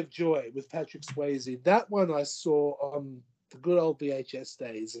 City of Joy with Patrick Swayze. That one I saw on the good old VHS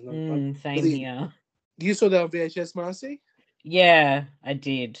days. And same here. You saw that on VHS, Marcey? Yeah, I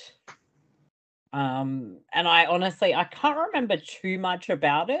did. And I honestly, I can't remember too much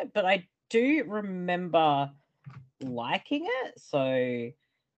about it, but I do remember liking it, so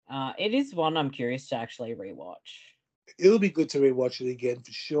it is one I'm curious to actually rewatch. It'll be good to rewatch it again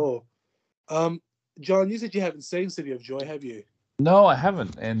for sure. John, you said you haven't seen City of Joy, have you? No, I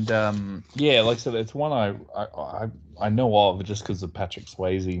haven't, and yeah, like I said, it's one I know of just because of Patrick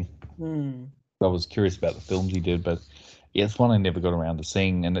Swayze. I was curious about the films he did, but yeah, it's one I never got around to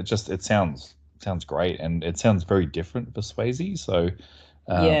seeing, and it sounds great, and it sounds very different for Swayze. So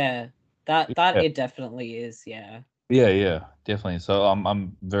Yeah, that yeah. it definitely is. Yeah. Yeah, definitely. So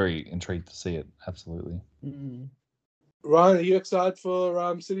I'm very intrigued to see it. Absolutely. Ryan, are you excited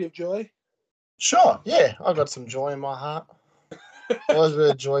for City of Joy? Sure, yeah, I got some joy in my heart. Always a bit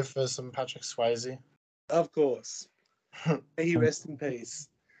of joy for some Patrick Swayze. Of course. May he rest in peace.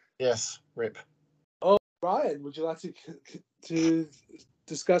 Yes, rip. Oh, Ryan, would you like to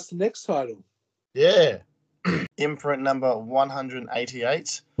discuss the next title? Yeah. Imprint number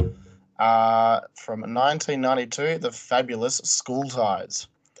 188 from 1992, The Fabulous School Ties.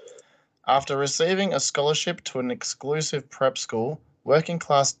 After receiving a scholarship to an exclusive prep school,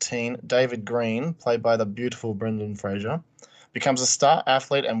 working-class teen David Green, played by the beautiful Brendan Fraser, becomes a star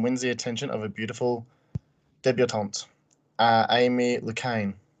athlete and wins the attention of a beautiful debutante, Amy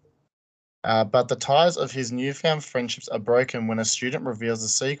Lucane. But the ties of his newfound friendships are broken when a student reveals the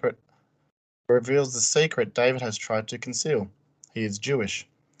secret David has tried to conceal. He is Jewish.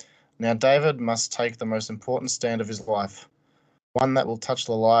 Now David must take the most important stand of his life, one that will touch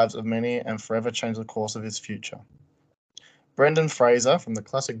the lives of many and forever change the course of his future. Brendan Fraser, from the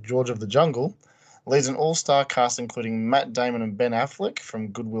classic George of the Jungle, leads an all-star cast including Matt Damon and Ben Affleck from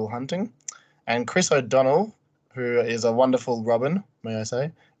Good Will Hunting, and Chris O'Donnell, who is a wonderful Robin, may I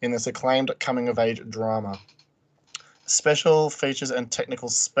say, in this acclaimed coming-of-age drama. Special features and technical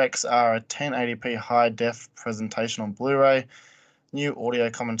specs are a 1080p high-def presentation on Blu-ray, new audio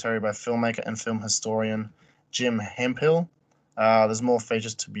commentary by filmmaker and film historian Jim Hemphill. There's more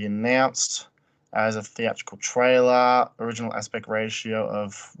features to be announced. As a theatrical trailer, original aspect ratio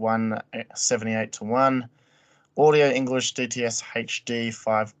of 1:78 to 1, audio English DTS HD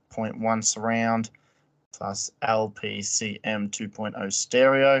 5.1 surround, plus LPCM 2.0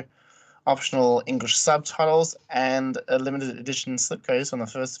 stereo, optional English subtitles, and a limited edition slipcase on the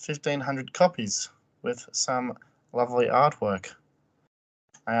first 1,500 copies with some lovely artwork.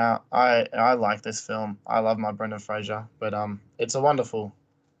 I like this film. I love my Brendan Fraser, but it's a wonderful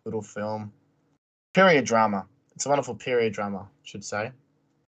little film. Period drama. It's a wonderful period drama, I should say.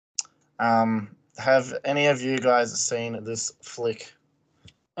 Have any of you guys seen this flick?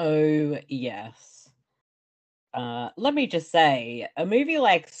 Oh yes. Let me just say, a movie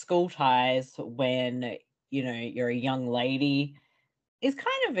like School Ties, when you're a young lady, is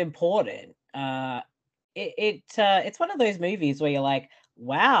kind of important. It's one of those movies where you're like,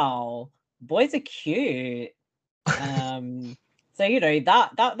 wow, boys are cute. So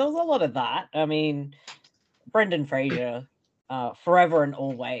that there was a lot of that. I mean, Brendan Fraser, forever and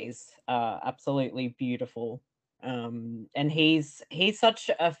always, absolutely beautiful. And he's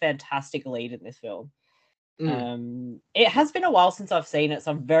such a fantastic lead in this film. It has been a while since I've seen it,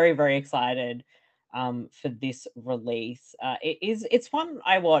 so I'm very, very excited for this release. It's one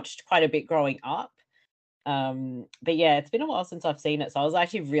I watched quite a bit growing up. But yeah, it's been a while since I've seen it, so I was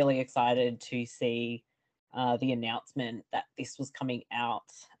actually really excited to see the announcement that this was coming out.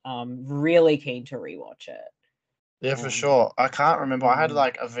 Really keen to rewatch it. Yeah, for sure. I can't remember. I had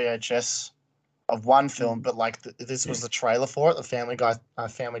like a VHS of one film, but like this was the trailer for it. The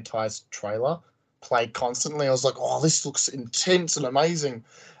Family Ties trailer played constantly. I was like, oh, this looks intense and amazing.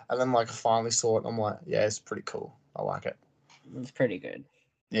 And then like I finally saw it and I'm like, yeah, it's pretty cool. I like it. It's pretty good.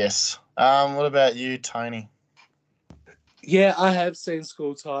 Yes. What about you, Tony? Yeah, I have seen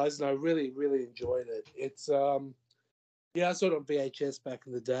School Ties and I really, really enjoyed it. It's yeah, I saw it on VHS back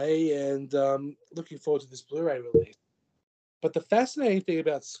in the day and looking forward to this Blu-ray release. But the fascinating thing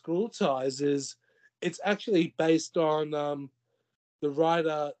about School Ties is it's actually based on the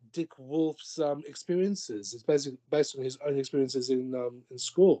writer Dick Wolf's experiences. It's basically based on his own experiences in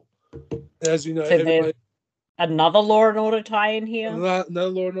school. As you know, So another Law and Order tie-in here. No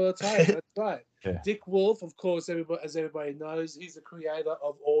Law and Order tie-in. That's right. Yeah. Dick Wolf, of course, as everybody knows, he's the creator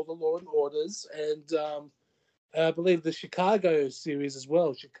of all the Law and Orders, and I believe the Chicago series as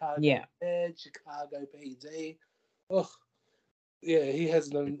well. Chicago Bede, Chicago PD. Oh, yeah, he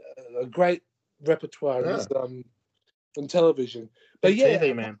has a great repertoire on television. But Big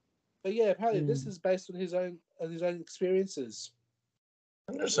TV man. But yeah, apparently this is based on his own experiences.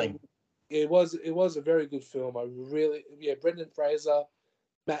 Interesting. It was a very good film. Brendan Fraser,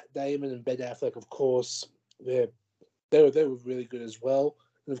 Matt Damon, and Ben Affleck, of course, they were really good as well.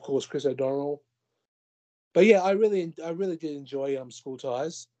 and of course Chris O'Donnell. But yeah, I really did enjoy School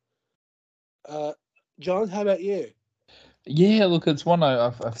Ties. John, how about you? Yeah, look, it's one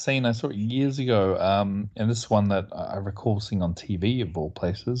I've seen. I saw it years ago, and this is one that I recall seeing on TV of all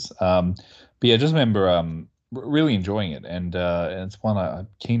places. But yeah, I just remember really enjoying it, and it's one I'm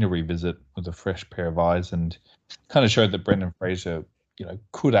keen to revisit with a fresh pair of eyes, and kind of showed that Brendan Fraser,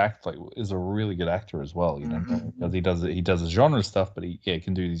 could act, like, is a really good actor as well. Because he does his genre stuff, but he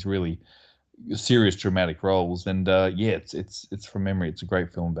can do these really serious dramatic roles. And it's from memory. It's a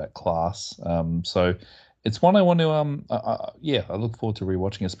great film about class. So. It's one I want to, I look forward to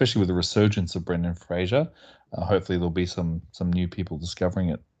rewatching, especially with the resurgence of Brendan Fraser. Hopefully there'll be some new people discovering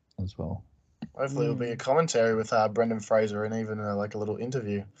it as well. Hopefully it'll be a commentary with Brendan Fraser and even like a little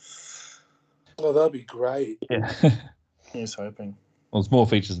interview. Oh, that'll be great. Yeah. Here's hoping. Well, there's more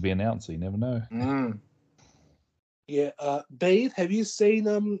features to be announced, so you never know. Yeah, Bede, have you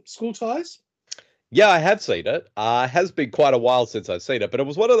seen School Ties? Yeah, I have seen it. It has been quite a while since I've seen it, but it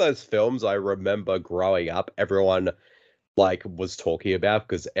was one of those films I remember growing up. Everyone was talking about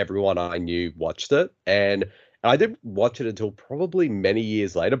because everyone I knew watched it, and I didn't watch it until probably many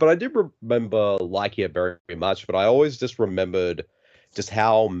years later. But I did remember liking it very, very much. But I always just remembered just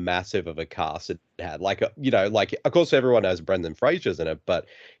how massive of a cast it had. Of course everyone knows Brendan Fraser's in it, but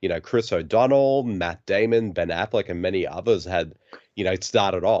Chris O'Donnell, Matt Damon, Ben Affleck, and many others had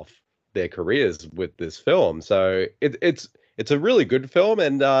started off their careers with this film. So it's a really good film,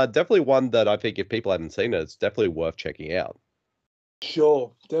 and definitely one that I think if people haven't seen it, it's definitely worth checking out.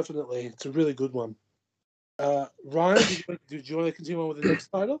 Sure, definitely. It's a really good one. Ryan, did you want to continue on with the next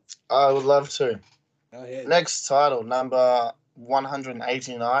title? I would love to. Go ahead. Next title, number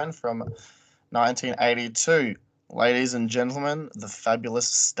 189 from 1982. Ladies and gentlemen, The Fabulous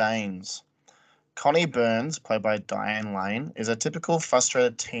Stains. Connie Burns, played by Diane Lane, is a typical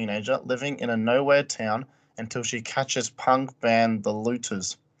frustrated teenager living in a nowhere town until she catches punk band The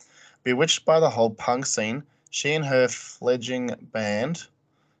Looters. Bewitched by the whole punk scene, she and her fledgling band,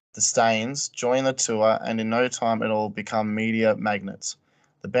 The Stains, join the tour, and in no time it'll become media magnets.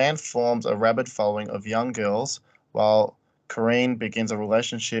 The band forms a rabid following of young girls, while Corrine begins a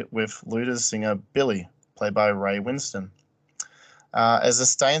relationship with Looters singer Billy, played by Ray Winston. As the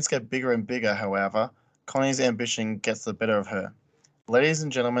Stains get bigger and bigger, however, Connie's ambition gets the better of her. Ladies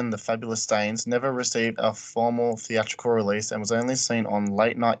and gentlemen, The Fabulous Stains never received a formal theatrical release and was only seen on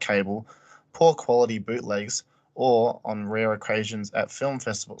late-night cable, poor-quality bootlegs, or on rare occasions at film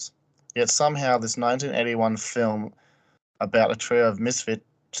festivals. Yet somehow this 1981 film about a trio of misfit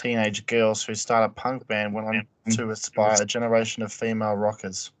teenage girls who start a punk band went on to inspire a generation of female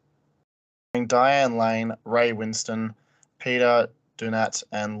rockers. Diane Lane, Ray Winston, Peter Dunat,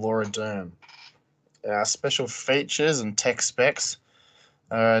 and Laura Dern. Special features and tech specs.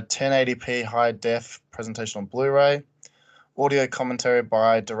 1080p high def presentation on Blu-ray. Audio commentary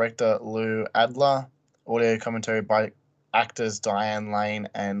by director Lou Adler. Audio commentary by actors Diane Lane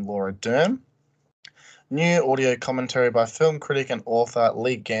and Laura Dern. New audio commentary by film critic and author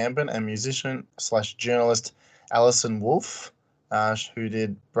Lee Gambin and musician/journalist Alison Wolfe, who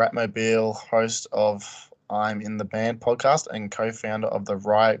did Bratmobile, host of I'm in the Band podcast, and co-founder of the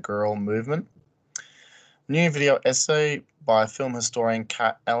Riot Girl movement. New video essay by film historian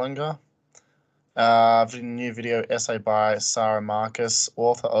Kat Ellinger. New video essay by Sarah Marcus,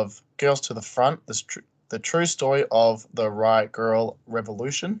 author of Girls to the Front, the true story of the Riot Girl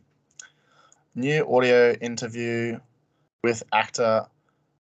revolution. New audio interview with actor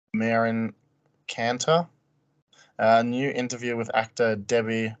Marin Cantor. New interview with actor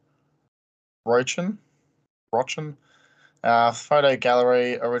Debbie Rochen. Photo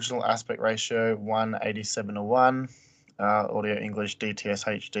gallery, original aspect ratio 1:87:1. Audio English DTS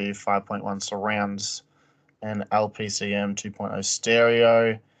HD 5.1 surrounds and LPCM 2.0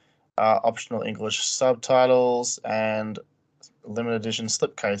 stereo. Optional English subtitles and limited edition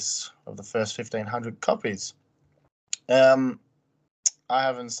slipcase of the first 1,500 copies. I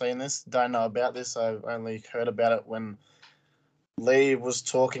haven't seen this, don't know about this. I've only heard about it when Lee was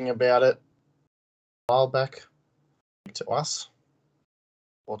talking about it a while back to us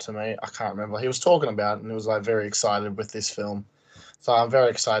or to me. I can't remember. He was talking about it and he was very excited with this film. So I'm very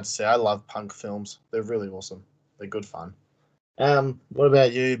excited to see. I love punk films. They're really awesome. They're good fun. What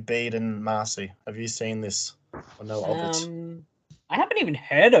about you, Bede and Marcey? Have you seen this or know of it? I haven't even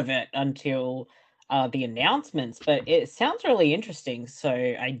heard of it until the announcements, but it sounds really interesting, so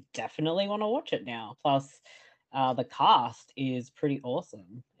I definitely want to watch it now. Plus, the cast is pretty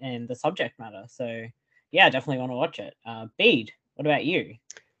awesome and the subject matter. So, yeah, I definitely want to watch it. Bede, what about you?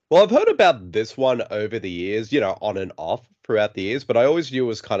 Well, I've heard about this one over the years, on and off throughout the years, but I always knew it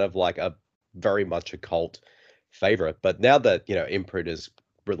was kind of like a very much a cult favorite. But now that, Imprint is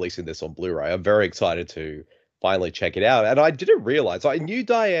releasing this on Blu-ray, I'm very excited to finally check it out. And I didn't realize, I knew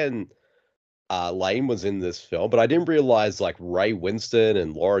Diane Lane was in this film, but I didn't realize like Ray Winston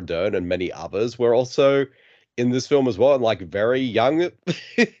and Laura Dern and many others were also in this film as well, and like very young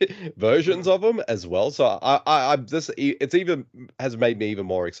versions of them as well. So I'm this it's even has made me even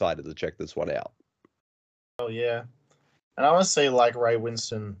more excited to check this one out. Oh yeah, and I want to see like Ray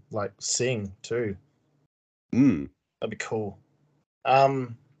Winston like sing too. Mm. That'd be cool.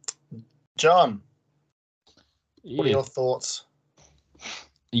 John, what are your thoughts?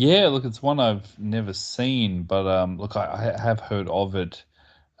 Yeah, look, it's one I've never seen, but look, I have heard of it.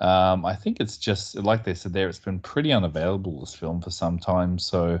 I think it's just like they said there, it's been pretty unavailable, this film, for some time.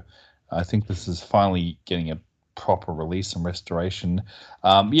 So I think this is finally getting a proper release and restoration.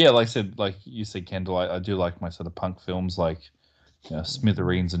 Yeah, like I said, like you said, Kendall, I do like my sort of punk films, like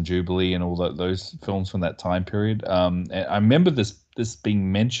Smithereens and Jubilee and all those films from that time period. And I remember this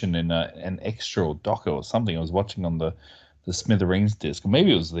being mentioned in an extra or doco or something I was watching on the Smithereens disc, or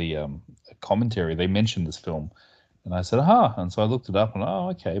maybe it was the commentary. They mentioned this film, and I said, "Aha!" And so I looked it up, and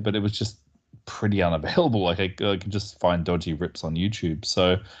okay, but it was just pretty unavailable. Like I could just find dodgy rips on YouTube.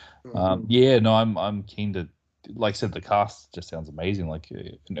 So yeah, no, I'm keen to. Like I said, the cast just sounds amazing, like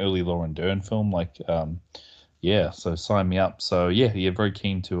an early Laura Dern film. Like yeah, so sign me up. So yeah, very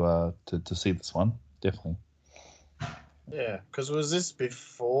keen to see this one, definitely. Yeah, because was this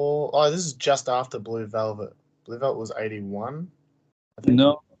before? Oh, this is just after Blue Velvet. Blue Velvet was 81, I think.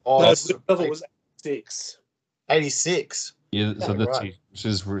 No, Oh, No, it's Blue Velvet was 86. 86. yeah, so Yeah, right.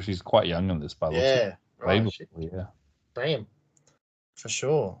 she's quite young in this, by the looks of it. Yeah, right. Label, yeah. Damn, for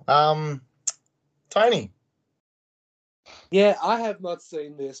sure. Tony. Yeah, I have not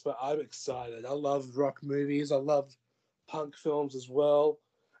seen this, but I'm excited. I love rock movies. I love punk films as well.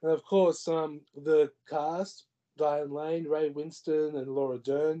 And of course, the cast, Diane Lane, Ray Winston, and Laura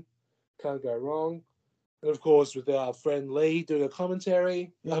Dern. Can't go wrong. And of course, with our friend Lee doing a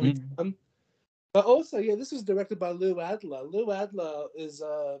commentary. That'll be fun. But also, yeah, this is directed by Lou Adler. Lou Adler is,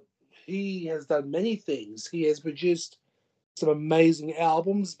 he has done many things. He has produced some amazing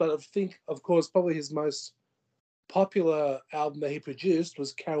albums, but I think, of course, probably his most popular album that he produced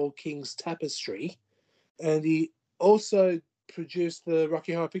was Carole King's Tapestry, and he also produced the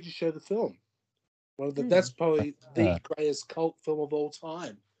Rocky Horror Picture Show, the film. That's probably the greatest cult film of all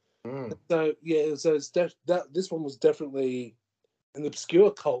time. So yeah, so this one was definitely an obscure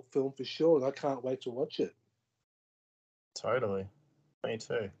cult film for sure, and I can't wait to watch it. Totally, me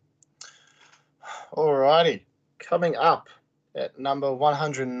too. Alrighty, coming up at number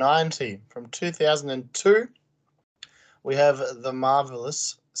 190 from 2002. We have The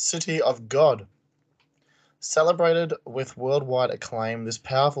Marvelous City of God. Celebrated with worldwide acclaim, this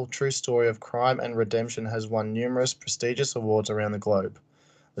powerful true story of crime and redemption has won numerous prestigious awards around the globe.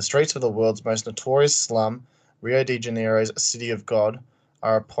 The streets of the world's most notorious slum, Rio de Janeiro's City of God,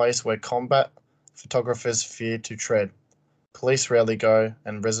 are a place where combat photographers fear to tread. Police rarely go,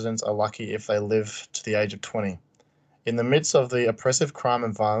 and residents are lucky if they live to the age of 20. In the midst of the oppressive crime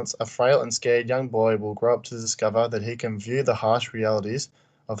and violence, a frail and scared young boy will grow up to discover that he can view the harsh realities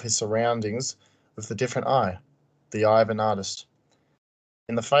of his surroundings with a different eye, the eye of an artist.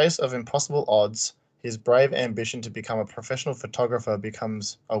 In the face of impossible odds, his brave ambition to become a professional photographer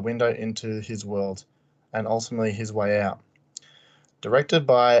becomes a window into his world, and ultimately his way out. Directed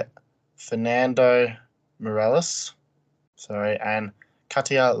by Fernando Morales, and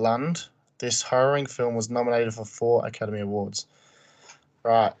Katia Lund, this harrowing film was nominated for 4 Academy Awards.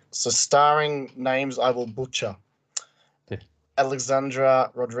 Right, so starring names I will butcher. Alexandra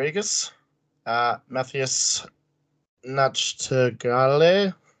Rodriguez, Mathews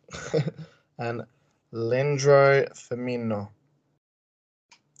Nachtigale, and Leandro Firmino.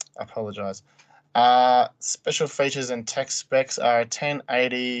 I apologize. Special features and tech specs are a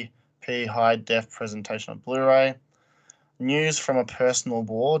 1080p high-def presentation on Blu-ray. News from a personal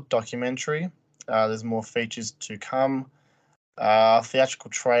board documentary. There's more features to come.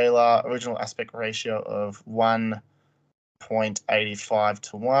 Theatrical trailer, original aspect ratio of 1.85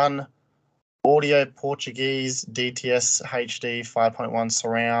 to 1. Audio Portuguese, DTS HD 5.1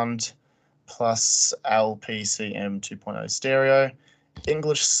 surround plus LPCM 2.0 stereo.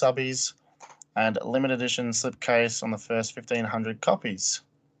 English subbies and limited edition slipcase on the first 1,500 copies.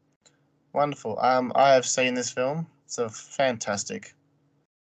 Wonderful. I have seen this film. It's a fantastic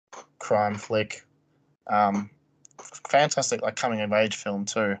crime flick. Fantastic, like coming of age film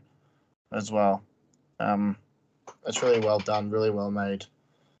too, as well. It's really well done, really well made.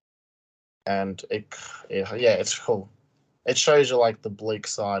 and it's cool. It shows you like the bleak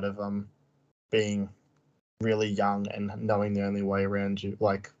side of being really young and knowing the only way around you,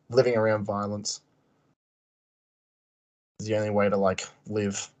 like living around violence, is the only way to like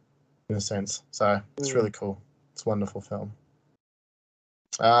live, in a sense. So it's really cool. It's a wonderful film.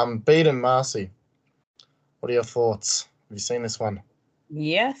 Bede and Marcey, what are your thoughts? Have you seen this one?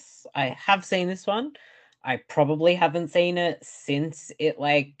 Yes, I have seen this one. I probably haven't seen it since it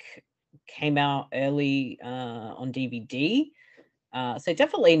like came out early on DVD. So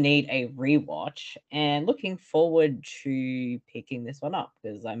definitely need a rewatch, and looking forward to picking this one up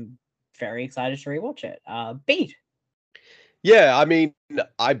because I'm very excited to rewatch it. Bede. Yeah, I mean,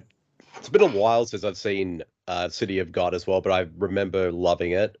 it's been a while since I've seen City of God as well, but I remember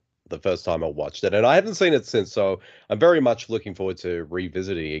loving it the first time I watched it, and I haven't seen it since. So I'm very much looking forward to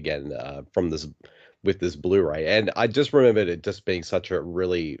revisiting again with this Blu-ray. And I just remembered it just being such a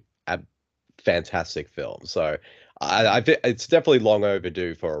really fantastic film. So I think it's definitely long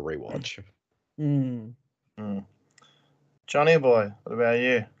overdue for a rewatch. Johnny boy, what about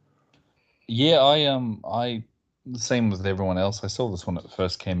you? Yeah, I the same with everyone else. I saw this when it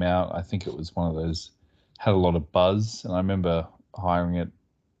first came out. I think it was one of those had a lot of buzz, and I remember hiring it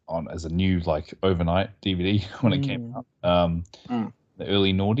on as a new like overnight DVD when it came out. The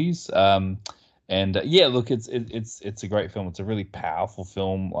early noughties. Yeah, look, it's a great film. It's a really powerful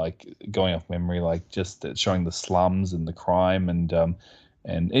film, like going off memory, like just showing the slums and the crime and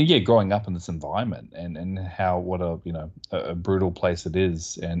yeah, growing up in this environment and how what a brutal place it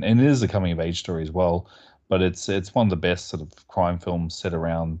is, and it is a coming of age story as well. But it's one of the best sort of crime films set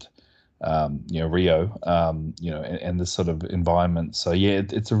around Rio, and this sort of environment. So yeah,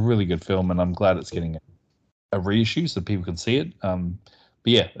 it's a really good film, and I'm glad it's getting a reissue so people can see it.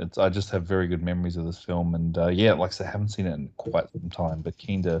 But yeah, I just have very good memories of this film, and yeah, like I said, I haven't seen it in quite some time, but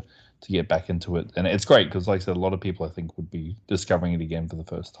keen to get back into it. And it's great because, like I said, a lot of people I think would be discovering it again for the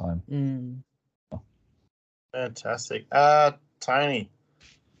first time. Fantastic. Tony.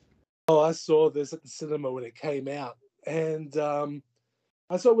 Oh, I saw this at the cinema when it came out, and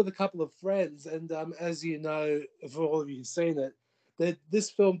I saw it with a couple of friends. And as you know, for all of you who've seen it, that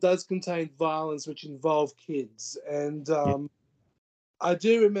this film does contain violence which involve kids, and I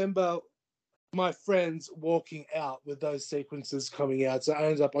do remember my friends walking out with those sequences coming out, so I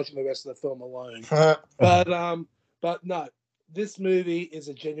ended up watching the rest of the film alone. But no, this movie is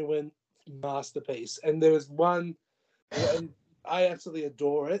a genuine masterpiece, and there is one, and I absolutely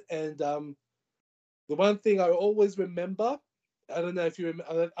adore it. And the one thing I always remember, I don't know if you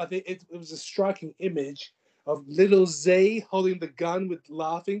remember, I think it was a striking image of little Z holding the gun with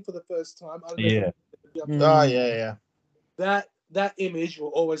laughing for the first time. Yeah. That image will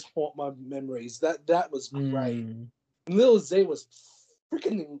always haunt my memories. That was great. Little Z was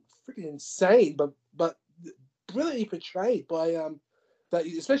freaking insane, but brilliantly portrayed by that,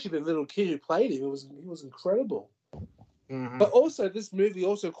 especially the little kid who played him. He was incredible. But also, this movie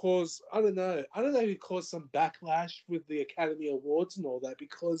also caused I don't know if it caused some backlash with the Academy Awards and all that,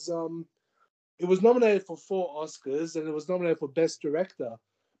 because it was nominated for 4 Oscars and it was nominated for Best Director,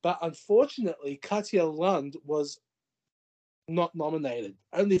 but unfortunately, Katja Lund was not nominated.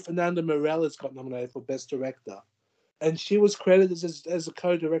 Only Fernanda Meirelles got nominated for Best Director, and she was credited as a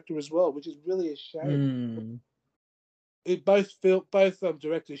co-director as well, which is really a shame. Both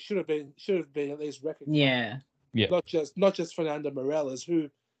directors should have been at least recognized. Yeah. Not just Fernanda Meirelles, who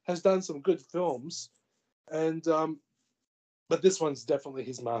has done some good films, and but this one's definitely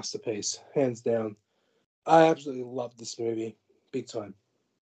his masterpiece, hands down. I absolutely love this movie, big time.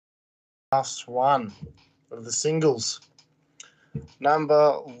 Last one of the singles.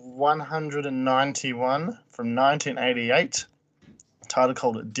 Number 191 from 1988, title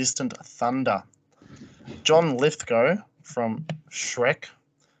called Distant Thunder. John Lithgow from Shrek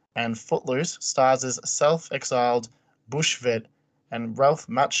and Footloose stars as self-exiled bush vet, and Ralph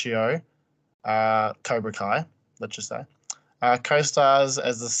Macchio, Cobra Kai, let's just say, co-stars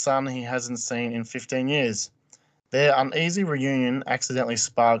as the son he hasn't seen in 15 years. Their uneasy reunion accidentally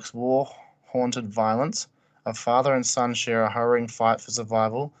sparks war-haunted violence. A father and son share a harrowing fight for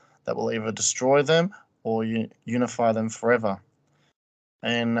survival that will either destroy them or unify them forever.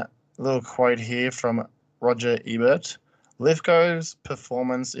 And a little quote here from Roger Ebert: Lithgow's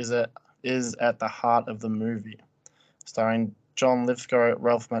performance is at the heart of the movie, starring John Lithgow,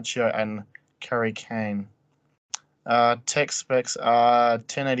 Ralph Macchio, and Carrie Kane. Tech specs are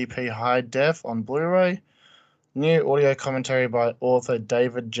 1080p high def on Blu-ray. New audio commentary by author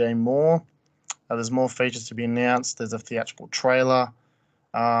David J. Moore. There's more features to be announced. There's a theatrical trailer.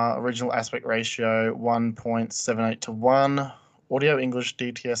 Original aspect ratio 1.78 to 1. audio English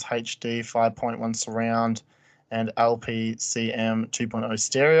DTS HD 5.1 surround and LPCM 2.0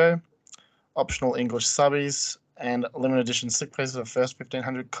 stereo. Optional English subbies and limited edition stick prices of first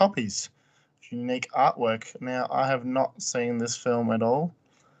 1,500 copies. Unique artwork. Now, I have not seen this film at all.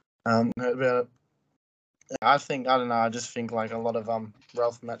 Heard about it. I don't know, I just think like a lot of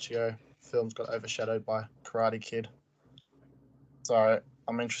Ralph Macchio films got overshadowed by Karate Kid. So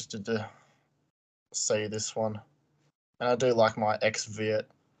I'm interested to see this one. And I do like my ex-Viet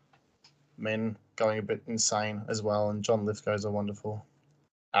men going a bit insane as well, and John Lithgow's a wonderful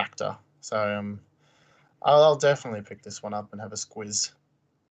actor. So I'll definitely pick this one up and have a squiz.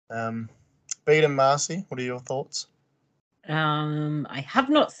 Bede and Marcey, what are your thoughts? I have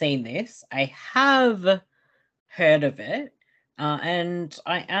not seen this. I have heard of it, and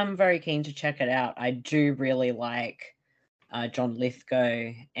I am very keen to check it out. I do really like John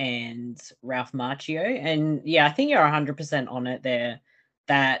Lithgow and Ralph Macchio, and yeah, I think you're 100% on it there.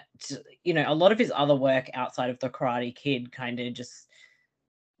 That, you know, a lot of his other work outside of the Karate Kid kind of just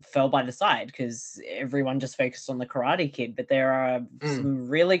fell by the side because everyone just focused on the Karate Kid, but there are some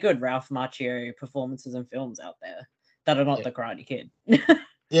really good Ralph Macchio performances and films out there that are not the Karate Kid.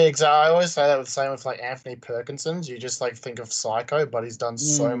 Yeah, exactly. I always say that with same with like Anthony Perkinson's. You just like think of Psycho, but he's done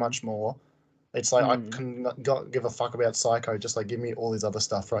so much more. It's like I can not give a fuck about Psycho. Just like give me all his other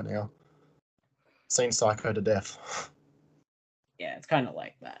stuff right now. Seen Psycho to death. Yeah, it's kind of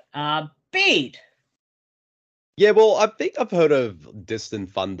like that. Bede. Yeah, well, I think I've heard of Distant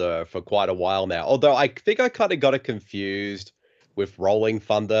Thunder for quite a while now. Although I think I kind of got it confused with Rolling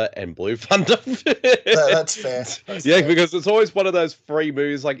Thunder and Blue Thunder. That's fair. That's fair. Because it's always one of those free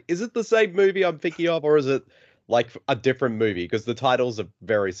movies. Like, is it the same movie I'm thinking of, or is it like a different movie? Because the titles are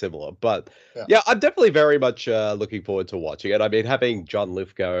very similar. But yeah, I'm definitely very much looking forward to watching it. I mean, having John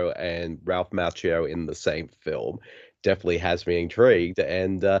Lithgow and Ralph Macchio in the same film definitely has me intrigued.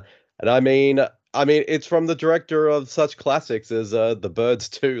 And I mean, it's from the director of such classics as The Birds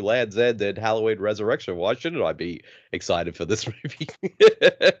 2, Land's End, and Halloween Resurrection. Why shouldn't I be excited for this movie?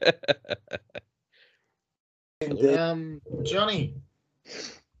 Johnny.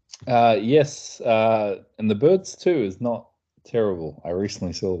 Yes, and The Birds 2 is not terrible. I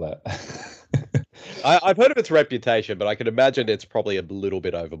recently saw that. I've heard of its reputation, but I can imagine it's probably a little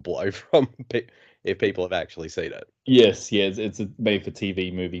bit overblown from if people have actually seen it. Yes, it's a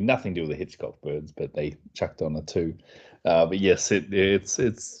made-for-TV movie. Nothing to do with the Hitchcock Birds, but they chucked on it too. But yes, it's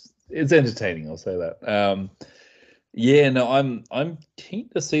entertaining. I'll say that. Yeah, no, I'm keen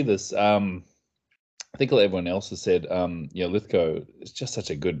to see this. I think like everyone else has said, Lithgow is just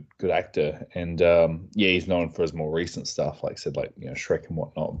such a good actor, and he's known for his more recent stuff, like I said, like Shrek and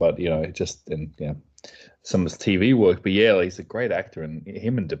whatnot. But some of his TV work. But yeah, he's a great actor, and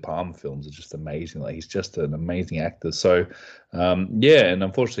him and De Palma films are just amazing. Like he's just an amazing actor. So and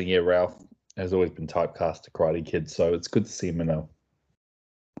unfortunately, Ralph has always been typecast to Karate Kid, so it's good to see him in a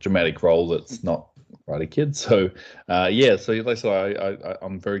dramatic role that's not Karate Kid. So so like I said,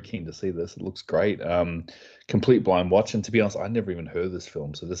 I'm very keen to see this. It looks great. Complete blind watch, and to be honest, I never even heard of this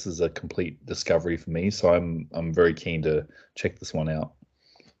film, so this is a complete discovery for me. So I'm very keen to check this one out.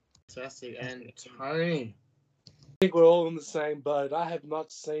 Fantastic. And Tony. I think we're all in the same boat. I have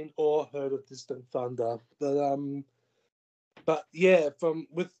not seen or heard of Distant Thunder, but yeah,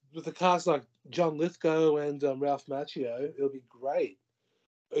 with the cast like John Lithgow and Ralph Macchio, it'll be great.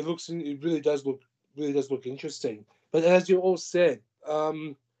 It really does look interesting. But as you all said,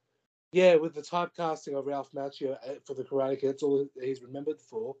 with the typecasting of Ralph Macchio for the Karate Kid, that's all he's remembered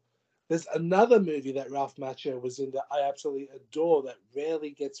for. There's another movie that Ralph Macchio was in that I absolutely adore that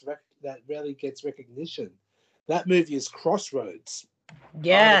rarely gets recognition. That movie is Crossroads.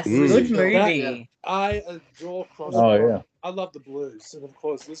 Yes, good movie. I adore Crossroads. Oh yeah, I love the blues, and of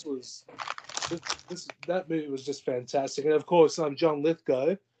course that movie was just fantastic. And of course, John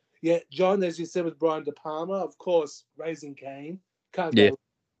Lithgow. Yeah, John, as you said with Brian De Palma, of course, Raising Cain. Can't go.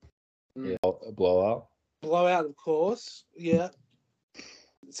 Yeah, Blowout. Blowout, of course. Yeah.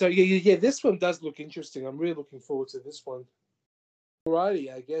 So this one does look interesting. I'm really looking forward to this one.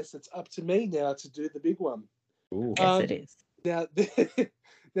 Alrighty, I guess it's up to me now to do the big one. Ooh. Yes, it is.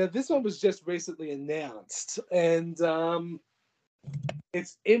 Now this one was just recently announced, and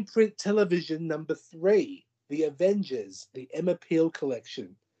it's Imprint Television number 3, The Avengers, the Emma Peel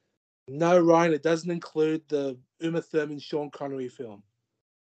collection. No, Ryan, it doesn't include the Uma Thurman, Sean Connery film.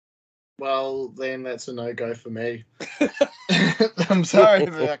 Well, then that's a no-go for me. I'm sorry,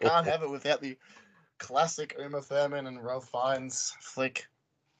 but I can't have it without the classic Uma Thurman and Ralph Fiennes flick.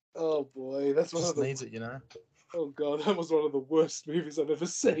 Oh boy, that's one of the needs it, Oh god, that was one of the worst movies I've ever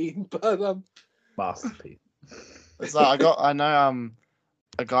seen. But masterpiece. It's like I know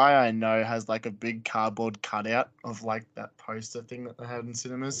a guy I know has like a big cardboard cutout of like that poster thing that they had in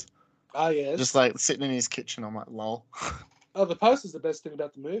cinemas. Ah, yes. Just like sitting in his kitchen. I'm like, lol. Oh, the poster's the best thing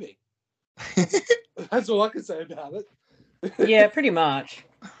about the movie. That's all I can say about it. Yeah, pretty much.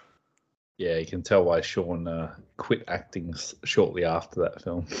 Yeah, you can tell why Sean quit acting shortly after that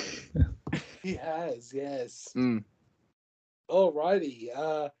film. He has, yes. Mm.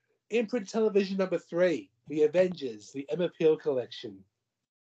 Alrighty. Imprint television number 3, The Avengers, the Emma Peel collection.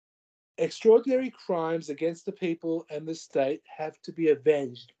 Extraordinary crimes against the people and the state have to be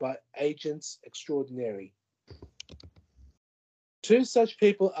avenged by agents extraordinary. Two such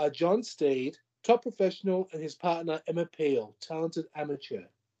people are John Steed, top professional, and his partner Emma Peel, talented amateur.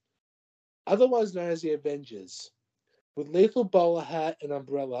 Otherwise known as the Avengers. With lethal bowler hat and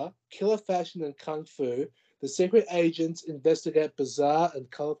umbrella, killer fashion and kung fu, the secret agents investigate bizarre and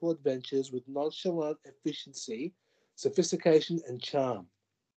colorful adventures with nonchalant efficiency, sophistication, and charm.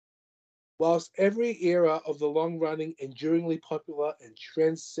 Whilst every era of the long-running, enduringly popular, and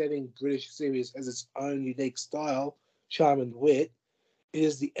trend-setting British series has its own unique style, charm, and wit, it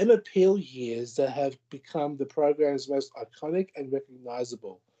is the Emma Peel years that have become the program's most iconic and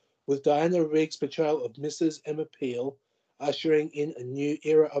recognisable, with Diana Rigg's portrayal of Mrs. Emma Peel ushering in a new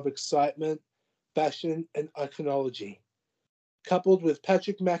era of excitement, fashion, and iconology, coupled with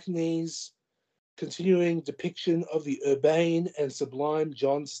Patrick McNee's continuing depiction of the urbane and sublime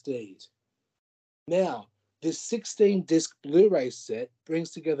John Steed. Now, this 16-disc Blu-ray set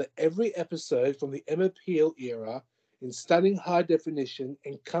brings together every episode from the Emma Peel era in stunning high definition,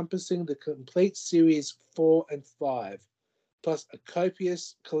 encompassing the complete series 4 and 5, plus a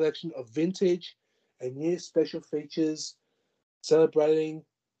copious collection of vintage and new special features celebrating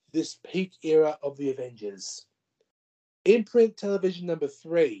this peak era of the Avengers. Imprint television number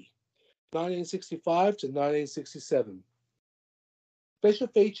 3, 1965 to 1967. Special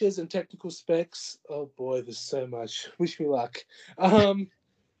features and technical specs. Oh boy, there's so much. Wish me luck.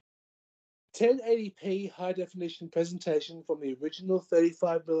 1080p high definition presentation from the original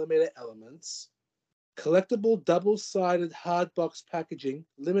 35mm elements. Collectible double-sided hardbox packaging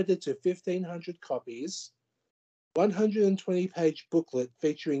limited to 1,500 copies. 120-page booklet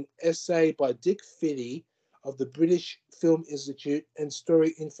featuring essay by Dick Fiddy of the British Film Institute and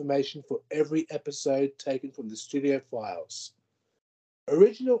story information for every episode taken from the studio files.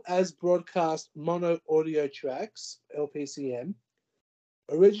 Original as broadcast mono audio tracks, LPCM.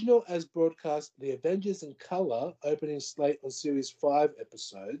 Original as broadcast The Avengers in Color opening slate on Series 5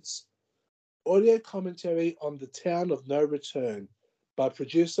 episodes. Audio commentary on The Town of No Return by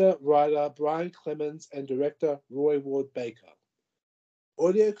producer, writer Brian Clemens and director Roy Ward Baker.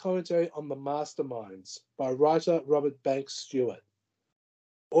 Audio commentary on The Masterminds by writer Robert Banks Stewart.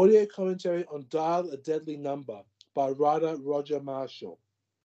 Audio commentary on Dial a Deadly Number by writer Roger Marshall.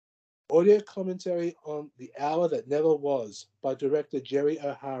 Audio commentary on The Hour That Never Was by director Jerry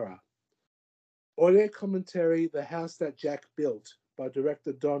O'Hara. Audio commentary The House That Jack Built by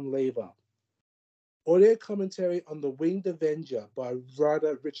director Don Lever. Audio commentary on The Winged Avenger by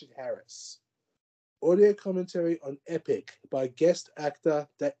writer Richard Harris. Audio commentary on Epic by guest actor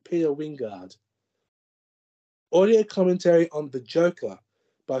Peter Wingard. Audio commentary on The Joker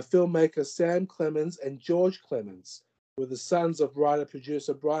by filmmaker Sam Clemens and George Clemens, with the sons of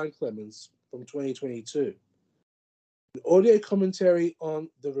writer-producer Brian Clemens from 2022. An audio commentary on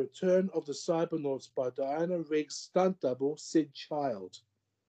The Return of the Cybernauts by Diana Rigg's stunt double Sid Child.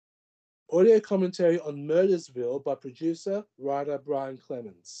 Audio commentary on Murdersville by producer, writer Brian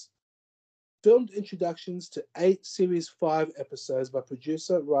Clemens. Filmed introductions to 8 Series 5 episodes by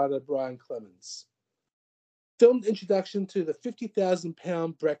producer, writer Brian Clemens. Filmed introduction to The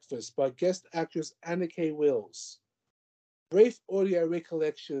 50,000-Pound Breakfast by guest actress Anneke Wills. Brief audio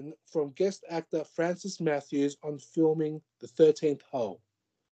recollection from guest actor Francis Mathews on filming The 13th Hole.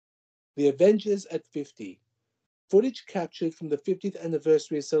 The Avengers at 50. Footage captured from the 50th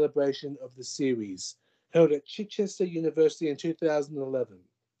anniversary celebration of the series, held at Chichester University in 2011.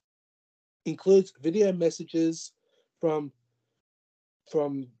 Includes video messages from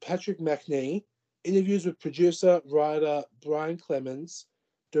Patrick McNee, interviews with producer, writer Brian Clemens,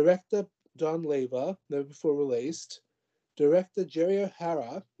 director Don Lever, never before released, director Jerry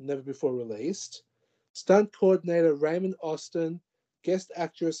O'Hara, never before released, stunt coordinator Raymond Austin, guest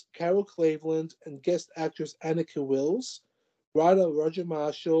actress Carol Cleveland, and guest actress Anneke Wills, writer Roger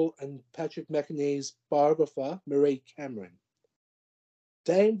Marshall, and Patrick McNee's biographer Marie Cameron.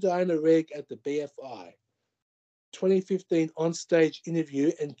 Dame Diana Rigg at the BFI. 2015 on-stage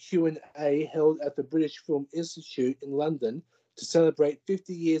interview and Q&A held at the British Film Institute in London to celebrate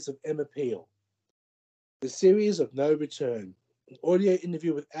 50 years of Emma Peel. The Series of No Return, an audio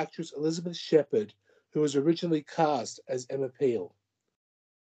interview with actress Elizabeth Shepherd, who was originally cast as Emma Peel.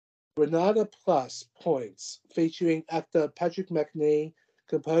 Renata Plus Points, featuring actor Patrick McNee,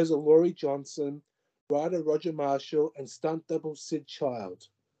 composer Laurie Johnson, writer Roger Marshall, and stunt double Sid Child.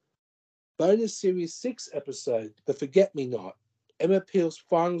 Bonus Series 6 episode, The Forget-Me-Not, Emma Peel's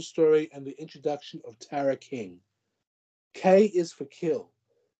final story and the introduction of Tara King. K is for Kill,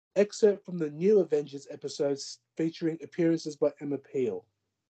 excerpt from the new Avengers episodes featuring appearances by Emma Peel.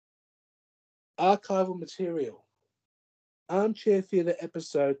 Archival material. Armchair Theatre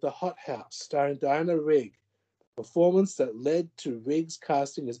episode The Hot House, starring Diana Rigg, performance that led to Rigg's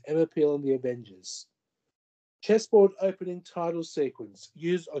casting as Emma Peel in the Avengers. Chessboard opening title sequence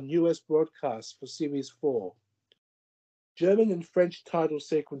used on US broadcasts for Series 4. German and French title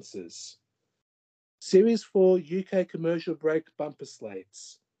sequences. Series 4 UK commercial break bumper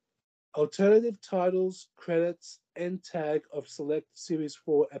slates. Alternative titles, credits, and tag of select Series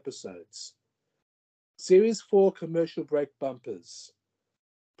 4 episodes. Series 4 commercial break bumpers.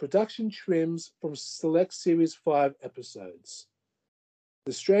 Production trims from select Series 5 episodes.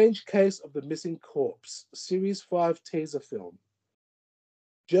 The Strange Case of the Missing Corpse, Series 5 teaser film.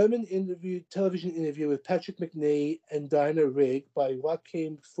 German television interview with Patrick McNee and Diana Rigg by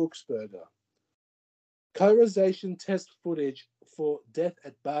Joachim Fuchsberger. Colorization test footage for Death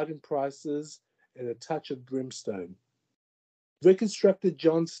at Bargain Prices and a Touch of Brimstone. Reconstructed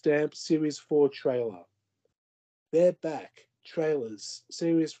John Stamp Series 4 trailer. They're Back trailers,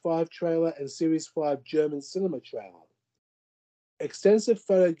 Series 5 trailer and Series 5 German cinema trailer. Extensive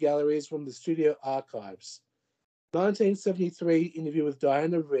photo galleries from the studio archives. 1973 interview with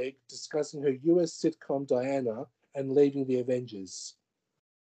Diana Rigg discussing her US sitcom Diana and leaving the Avengers.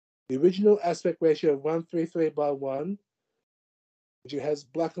 The original aspect ratio of 1:33:1, which has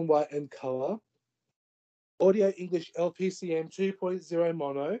black and white and color. Audio English LPCM 2.0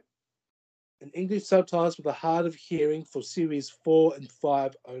 mono. And English subtitles for the hard of hearing for Series 4 and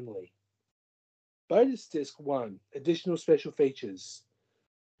 5 only. Bonus Disc 1, additional special features.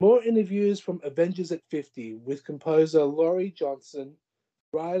 More interviews from Avengers at 50 with composer Laurie Johnson,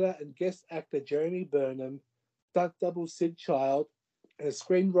 writer and guest actor Jeremy Burnham, stunt double Sid Child, and a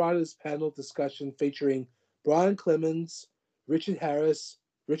screenwriters panel discussion featuring Brian Clemens, Richard Harris,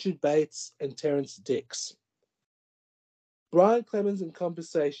 Richard Bates, and Terrence Dix. Brian Clemens in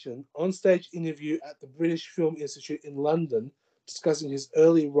conversation, on-stage interview at the British Film Institute in London discussing his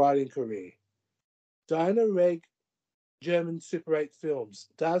early writing career. Diana Rigg, German Super 8 films,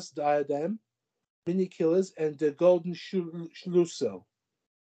 Das Diadem, Mini Killers, and Der Golden Schlüssel.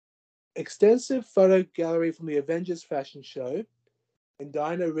 Extensive photo gallery from the Avengers fashion show and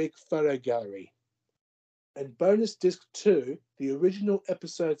Diana Rigg photo gallery. And bonus disc 2, the original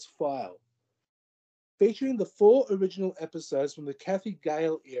episodes file, featuring the 4 original episodes from the Kathy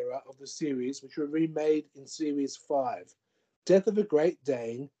Gale era of the series, which were remade in Series 5. Death of a Great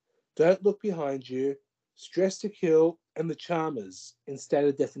Dane, Don't Look Behind You, Stress to Kill, and The Charmers in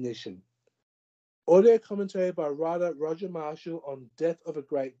standard definition. Audio commentary by writer Roger Marshall on Death of a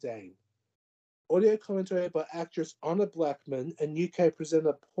Great Dane. Audio commentary by actress Honor Blackman and UK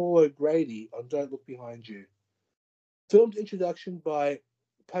presenter Paul O'Grady on Don't Look Behind You. Filmed introduction by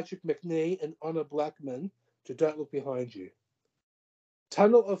Patrick McNee and Honor Blackman to Don't Look Behind You.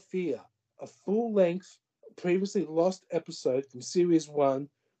 Tunnel of Fear, a full-length, previously lost episode from Series 1,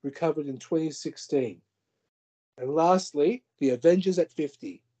 recovered in 2016. And lastly, The Avengers at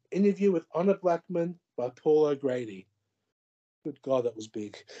 50, interview with Honor Blackman by Paul O'Grady. Good God, that was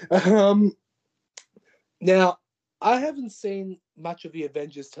big. Now, I haven't seen much of the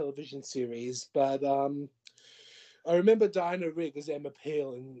Avengers television series, but I remember Diana Rigg as Emma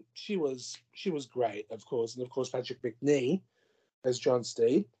Peel, and she was great, of course, and of course Patrick McNee as John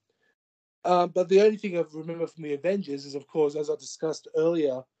Steed. But the only thing I remember from the Avengers is, of course, as I discussed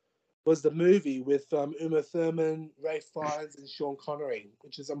earlier, was the movie with Uma Thurman, Ray Fiennes, and Sean Connery,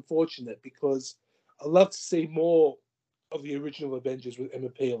 which is unfortunate because I love to see more of the original Avengers with Emma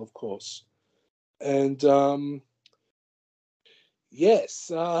Peel, of course. And yes,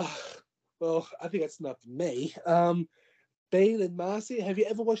 well, I think that's enough for me. Bede and Marcey, have you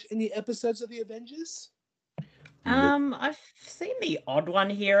ever watched any episodes of the Avengers? I've seen the odd one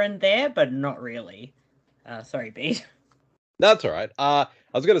here and there, but not really. Sorry, Bede. That's all right. I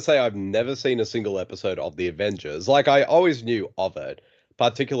was going to say I've never seen a single episode of The Avengers. Like, I always knew of it,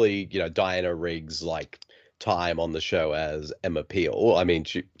 particularly, Diana Rigg's, time on the show as Emma Peel. I mean,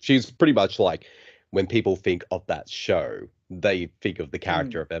 she's pretty much like, when people think of that show, they think of the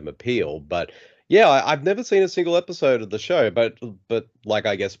character of Emma Peel. But, Yeah, I've never seen a single episode of the show, but like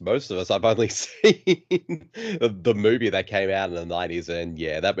I guess most of us, I've only seen the movie that came out in the 90s, and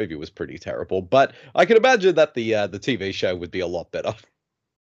yeah, that movie was pretty terrible. But I can imagine that the TV show would be a lot better.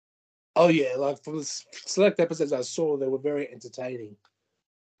 Oh yeah, like from the select episodes I saw, they were very entertaining.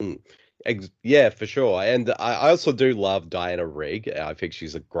 Yeah, for sure. And I also do love Diana Rigg. I think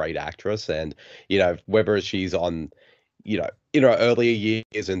she's a great actress, and whether she's on, in her earlier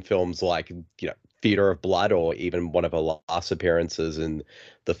years in films like Theater of Blood, or even one of her last appearances in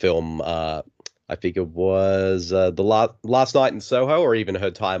the film, I think it was the last Night in Soho, or even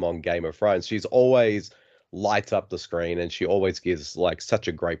her time on Game of Thrones, she's always lights up the screen, and she always gives like such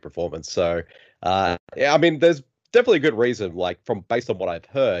a great performance. So yeah, I mean, there's definitely a good reason, like based on what I've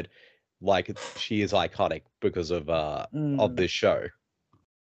heard, like she is iconic because of this show.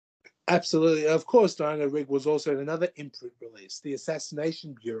 Absolutely. Of course, Diana Rigg was also in another imprint release, The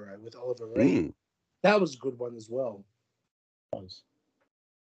Assassination Bureau with Oliver Reed. That was a good one as well.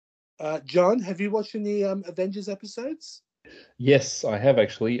 John, have you watched any Avengers episodes? Yes, I have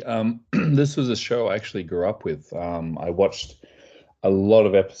actually. This was a show I actually grew up with. I watched a lot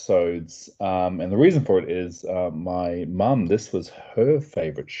of episodes, and the reason for it is my mum, this was her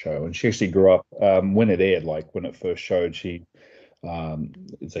favorite show, and she actually grew up when it aired, like when it first showed. She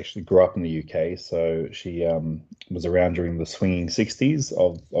it's actually grew up in the UK, so she was around during the swinging 60s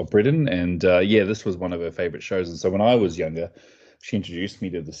of Britain, and yeah, this was one of her favorite shows. And so when I was younger, she introduced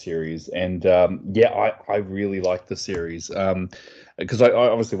me to the series, and yeah, I really liked the series because I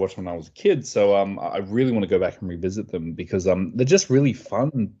obviously watched when I was a kid, so I really want to go back and revisit them because they're just really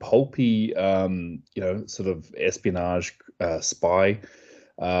fun, pulpy, sort of espionage spy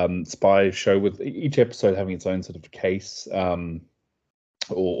show, with each episode having its own sort of case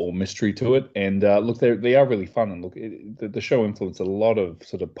or mystery to it. And look, they are really fun, and look, the show influenced a lot of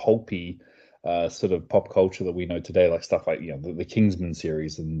sort of pulpy sort of pop culture that we know today, like stuff like the Kingsman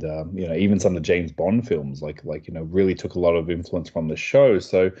series, and even some of the James Bond films, like really took a lot of influence from the show.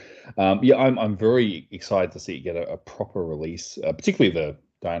 So yeah, I'm very excited to see it get a proper release, particularly the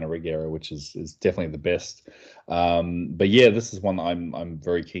Diana Rigg era, which is definitely the best. But yeah, this is one I'm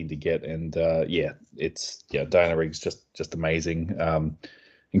very keen to get, and yeah, Diana Rigg's just amazing.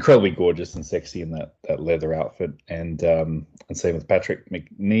 Incredibly gorgeous and sexy in that leather outfit, and same with Patrick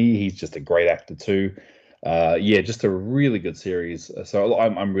McNee. He's just a great actor too. Yeah, just a really good series. So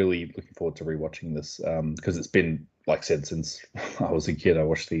I'm really looking forward to rewatching this because it's been, like I said, since I was a kid. I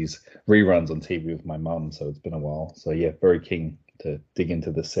watched these reruns on TV with my mum, so it's been a while. So yeah, very keen to dig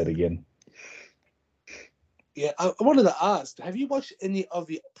into this set again. Yeah, I wanted to ask, have you watched any of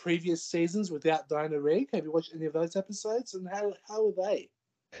the previous seasons without Diana Rigg? Have you watched any of those episodes, and how are they?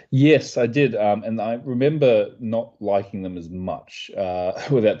 Yes, I did, and I remember not liking them as much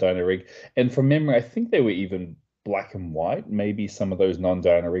without Diana Rigg. And from memory, I think they were even black and white. Maybe some of those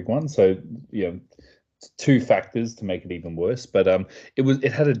non-Diana Rigg ones. So two factors to make it even worse. But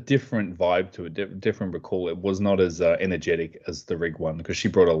it had a different vibe to it, different recall. It was not as energetic as the Rigg one because she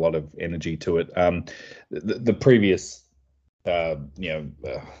brought a lot of energy to it. The previous Emma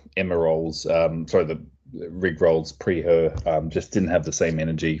Rolls, sorry, the Rigg Rolls pre her just didn't have the same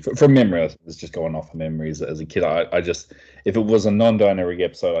energy. From memory, I was just going off of memories as a kid. I just, if it was a non-Diana Rigg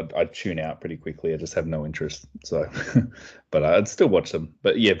episode, I'd tune out pretty quickly. I just have no interest. So, but I'd still watch them.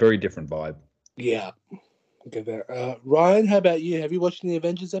 But yeah, very different vibe. Yeah. Okay, there. Ryan, how about you? Have you watched any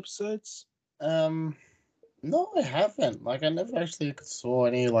Avengers episodes? No, I haven't. Like, I never actually saw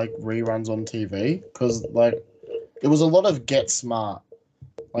any like reruns on TV because like it was a lot of Get Smart.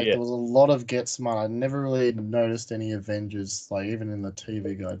 Like there was a lot of Get Smart. I never really noticed any Avengers, like even in the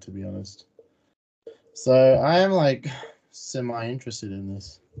TV guide, to be honest. So I am like semi-interested in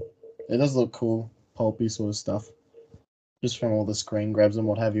this. It does look cool, pulpy sort of stuff, just from all the screen grabs and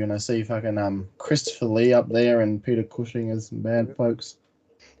what have you. And I see fucking Christopher Lee up there and Peter Cushing as some bad folks.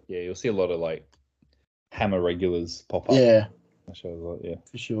 Yeah, you'll see a lot of like Hammer regulars pop up. Yeah, that shows a lot. Yeah,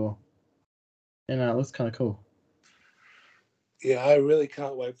 for sure. And it looks kind of cool. Yeah, I really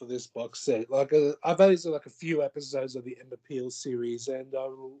can't wait for this box set. Like, I've only seen like a few episodes of the Emma Peel series, and I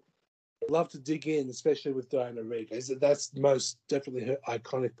will love to dig in, especially with Diana Rigg. That's most definitely her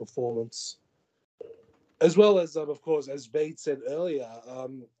iconic performance, as well as of course, as Bede said earlier,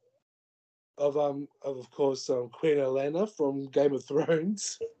 of course, Queen Elena from Game of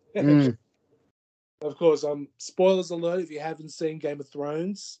Thrones. Of course, spoilers alert if you haven't seen Game of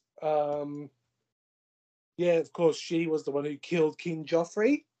Thrones. Yeah, of course, she was the one who killed King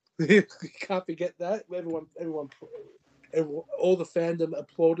Joffre. You can't forget that. Everyone, all the fandom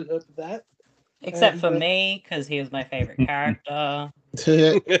applauded her for that. Except for me, because he was my favorite character.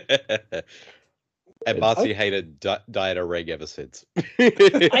 And Marcey hated Diana Rigg ever since. I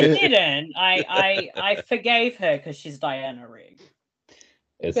didn't. I forgave her because she's Diana Rigg.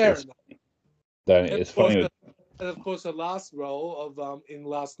 It's Fair it's, enough. it's funny. And of course, the last role of in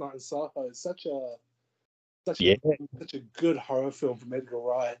Last Night in Soho is such a good horror film from Edgar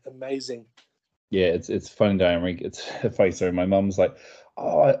Wright. Amazing. Yeah, it's funny, Diana Rigg. It's funny. Sorry, my mum's like,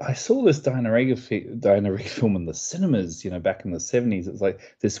 "Oh, I saw this Diana Rigg film in the cinemas, back in the 70s. It's like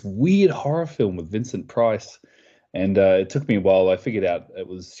this weird horror film with Vincent Price." And it took me a while. I figured out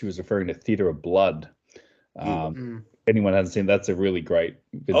she was referring to Theatre of Blood. If anyone hasn't seen, that's a really great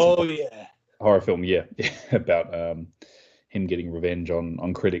Vincent Price horror film. Yeah, about him getting revenge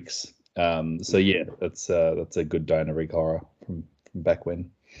on critics. So yeah, that's a good Diana Rigg horror from back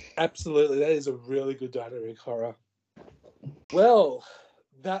when. Absolutely, that is a really good Diana Rigg horror. Well,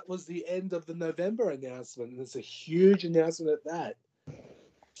 that was the end of the November announcement. It's a huge announcement at that.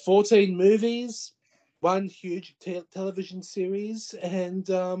 14 movies, one huge television series, and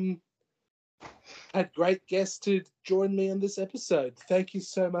had great guests to join me on this episode. Thank you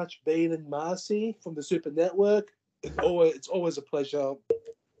so much, Bede and Marcey from the Super Network. It's always a pleasure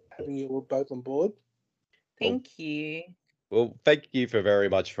having you all both on board. Thank you. Well, thank you very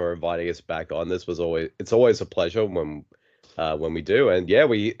much for inviting us back on. It's always a pleasure when we do. And yeah,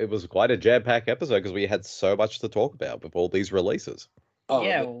 it was quite a jam-packed episode because we had so much to talk about with all these releases.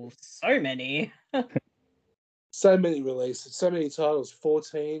 So many. So many releases, so many titles,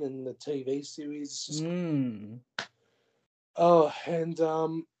 14 and the TV series. Oh, and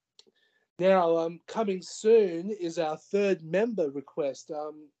now coming soon is our third member request.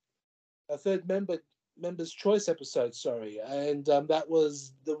 Our third member's choice episode, sorry. And that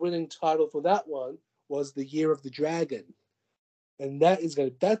was the winning title for that one was The Year of the Dragon. And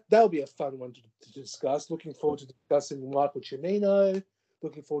that'll be a fun one to discuss. Looking forward to discussing Michael Cimino.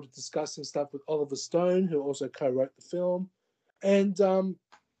 Looking forward to discussing stuff with Oliver Stone, who also co-wrote the film. And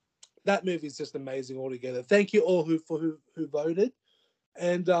that movie is just amazing altogether. Thank you all who voted.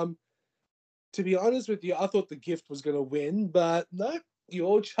 And to be honest with you, I thought The Gift was going to win, but no, you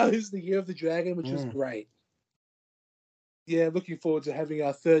all chose The Year of the Dragon, which was great. Yeah, looking forward to having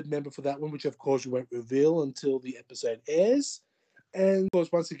our third member for that one, which of course we won't reveal until the episode airs. And of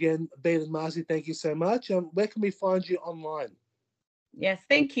course, once again, Bede and Marcey, thank you so much. Where can we find you online? Yes,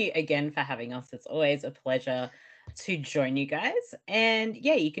 thank you again for having us. It's always a pleasure to join you guys. And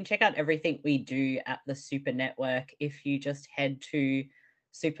yeah, you can check out everything we do at the Super Network if you just head to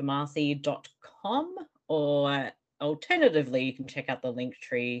supermarcey.com, or alternatively, you can check out the link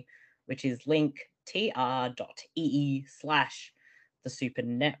tree, which is linktr.ee/the Super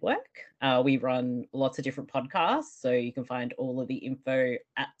Network. We run lots of different podcasts, so you can find all of the info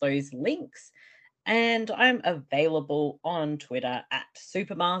at those links. And I'm available on Twitter at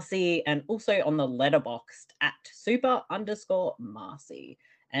supermarcey and also on the Letterboxd at super_Marcey.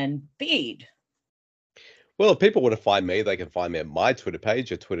 And Bede. Well, if people want to find me, they can find me at my Twitter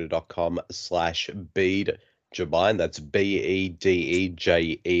page at twitter.com/Bede Jermyn. That's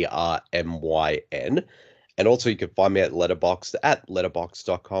BEDEJERMYN. And also you can find me at Letterboxd at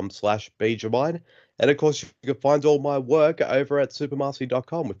letterboxd.com/Bede Jermyn. And of course, you can find all my work over at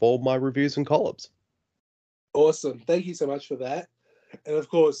supermarcey.com with all my reviews and columns. Awesome. Thank you so much for that. And of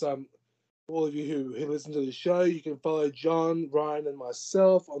course, all of you who listen to the show, you can follow John, Ryan, and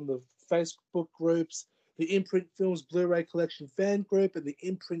myself on the Facebook groups, the Imprint Films Blu-ray Collection fan group, and the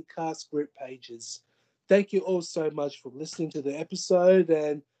Imprint Cast group pages. Thank you all so much for listening to the episode,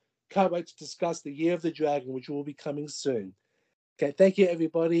 and can't wait to discuss The Year of the Dragon, which will be coming soon. Okay, thank you,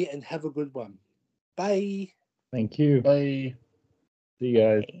 everybody, and have a good one. Bye. Thank you. Bye. See you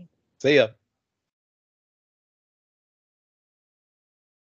guys. Bye. See ya.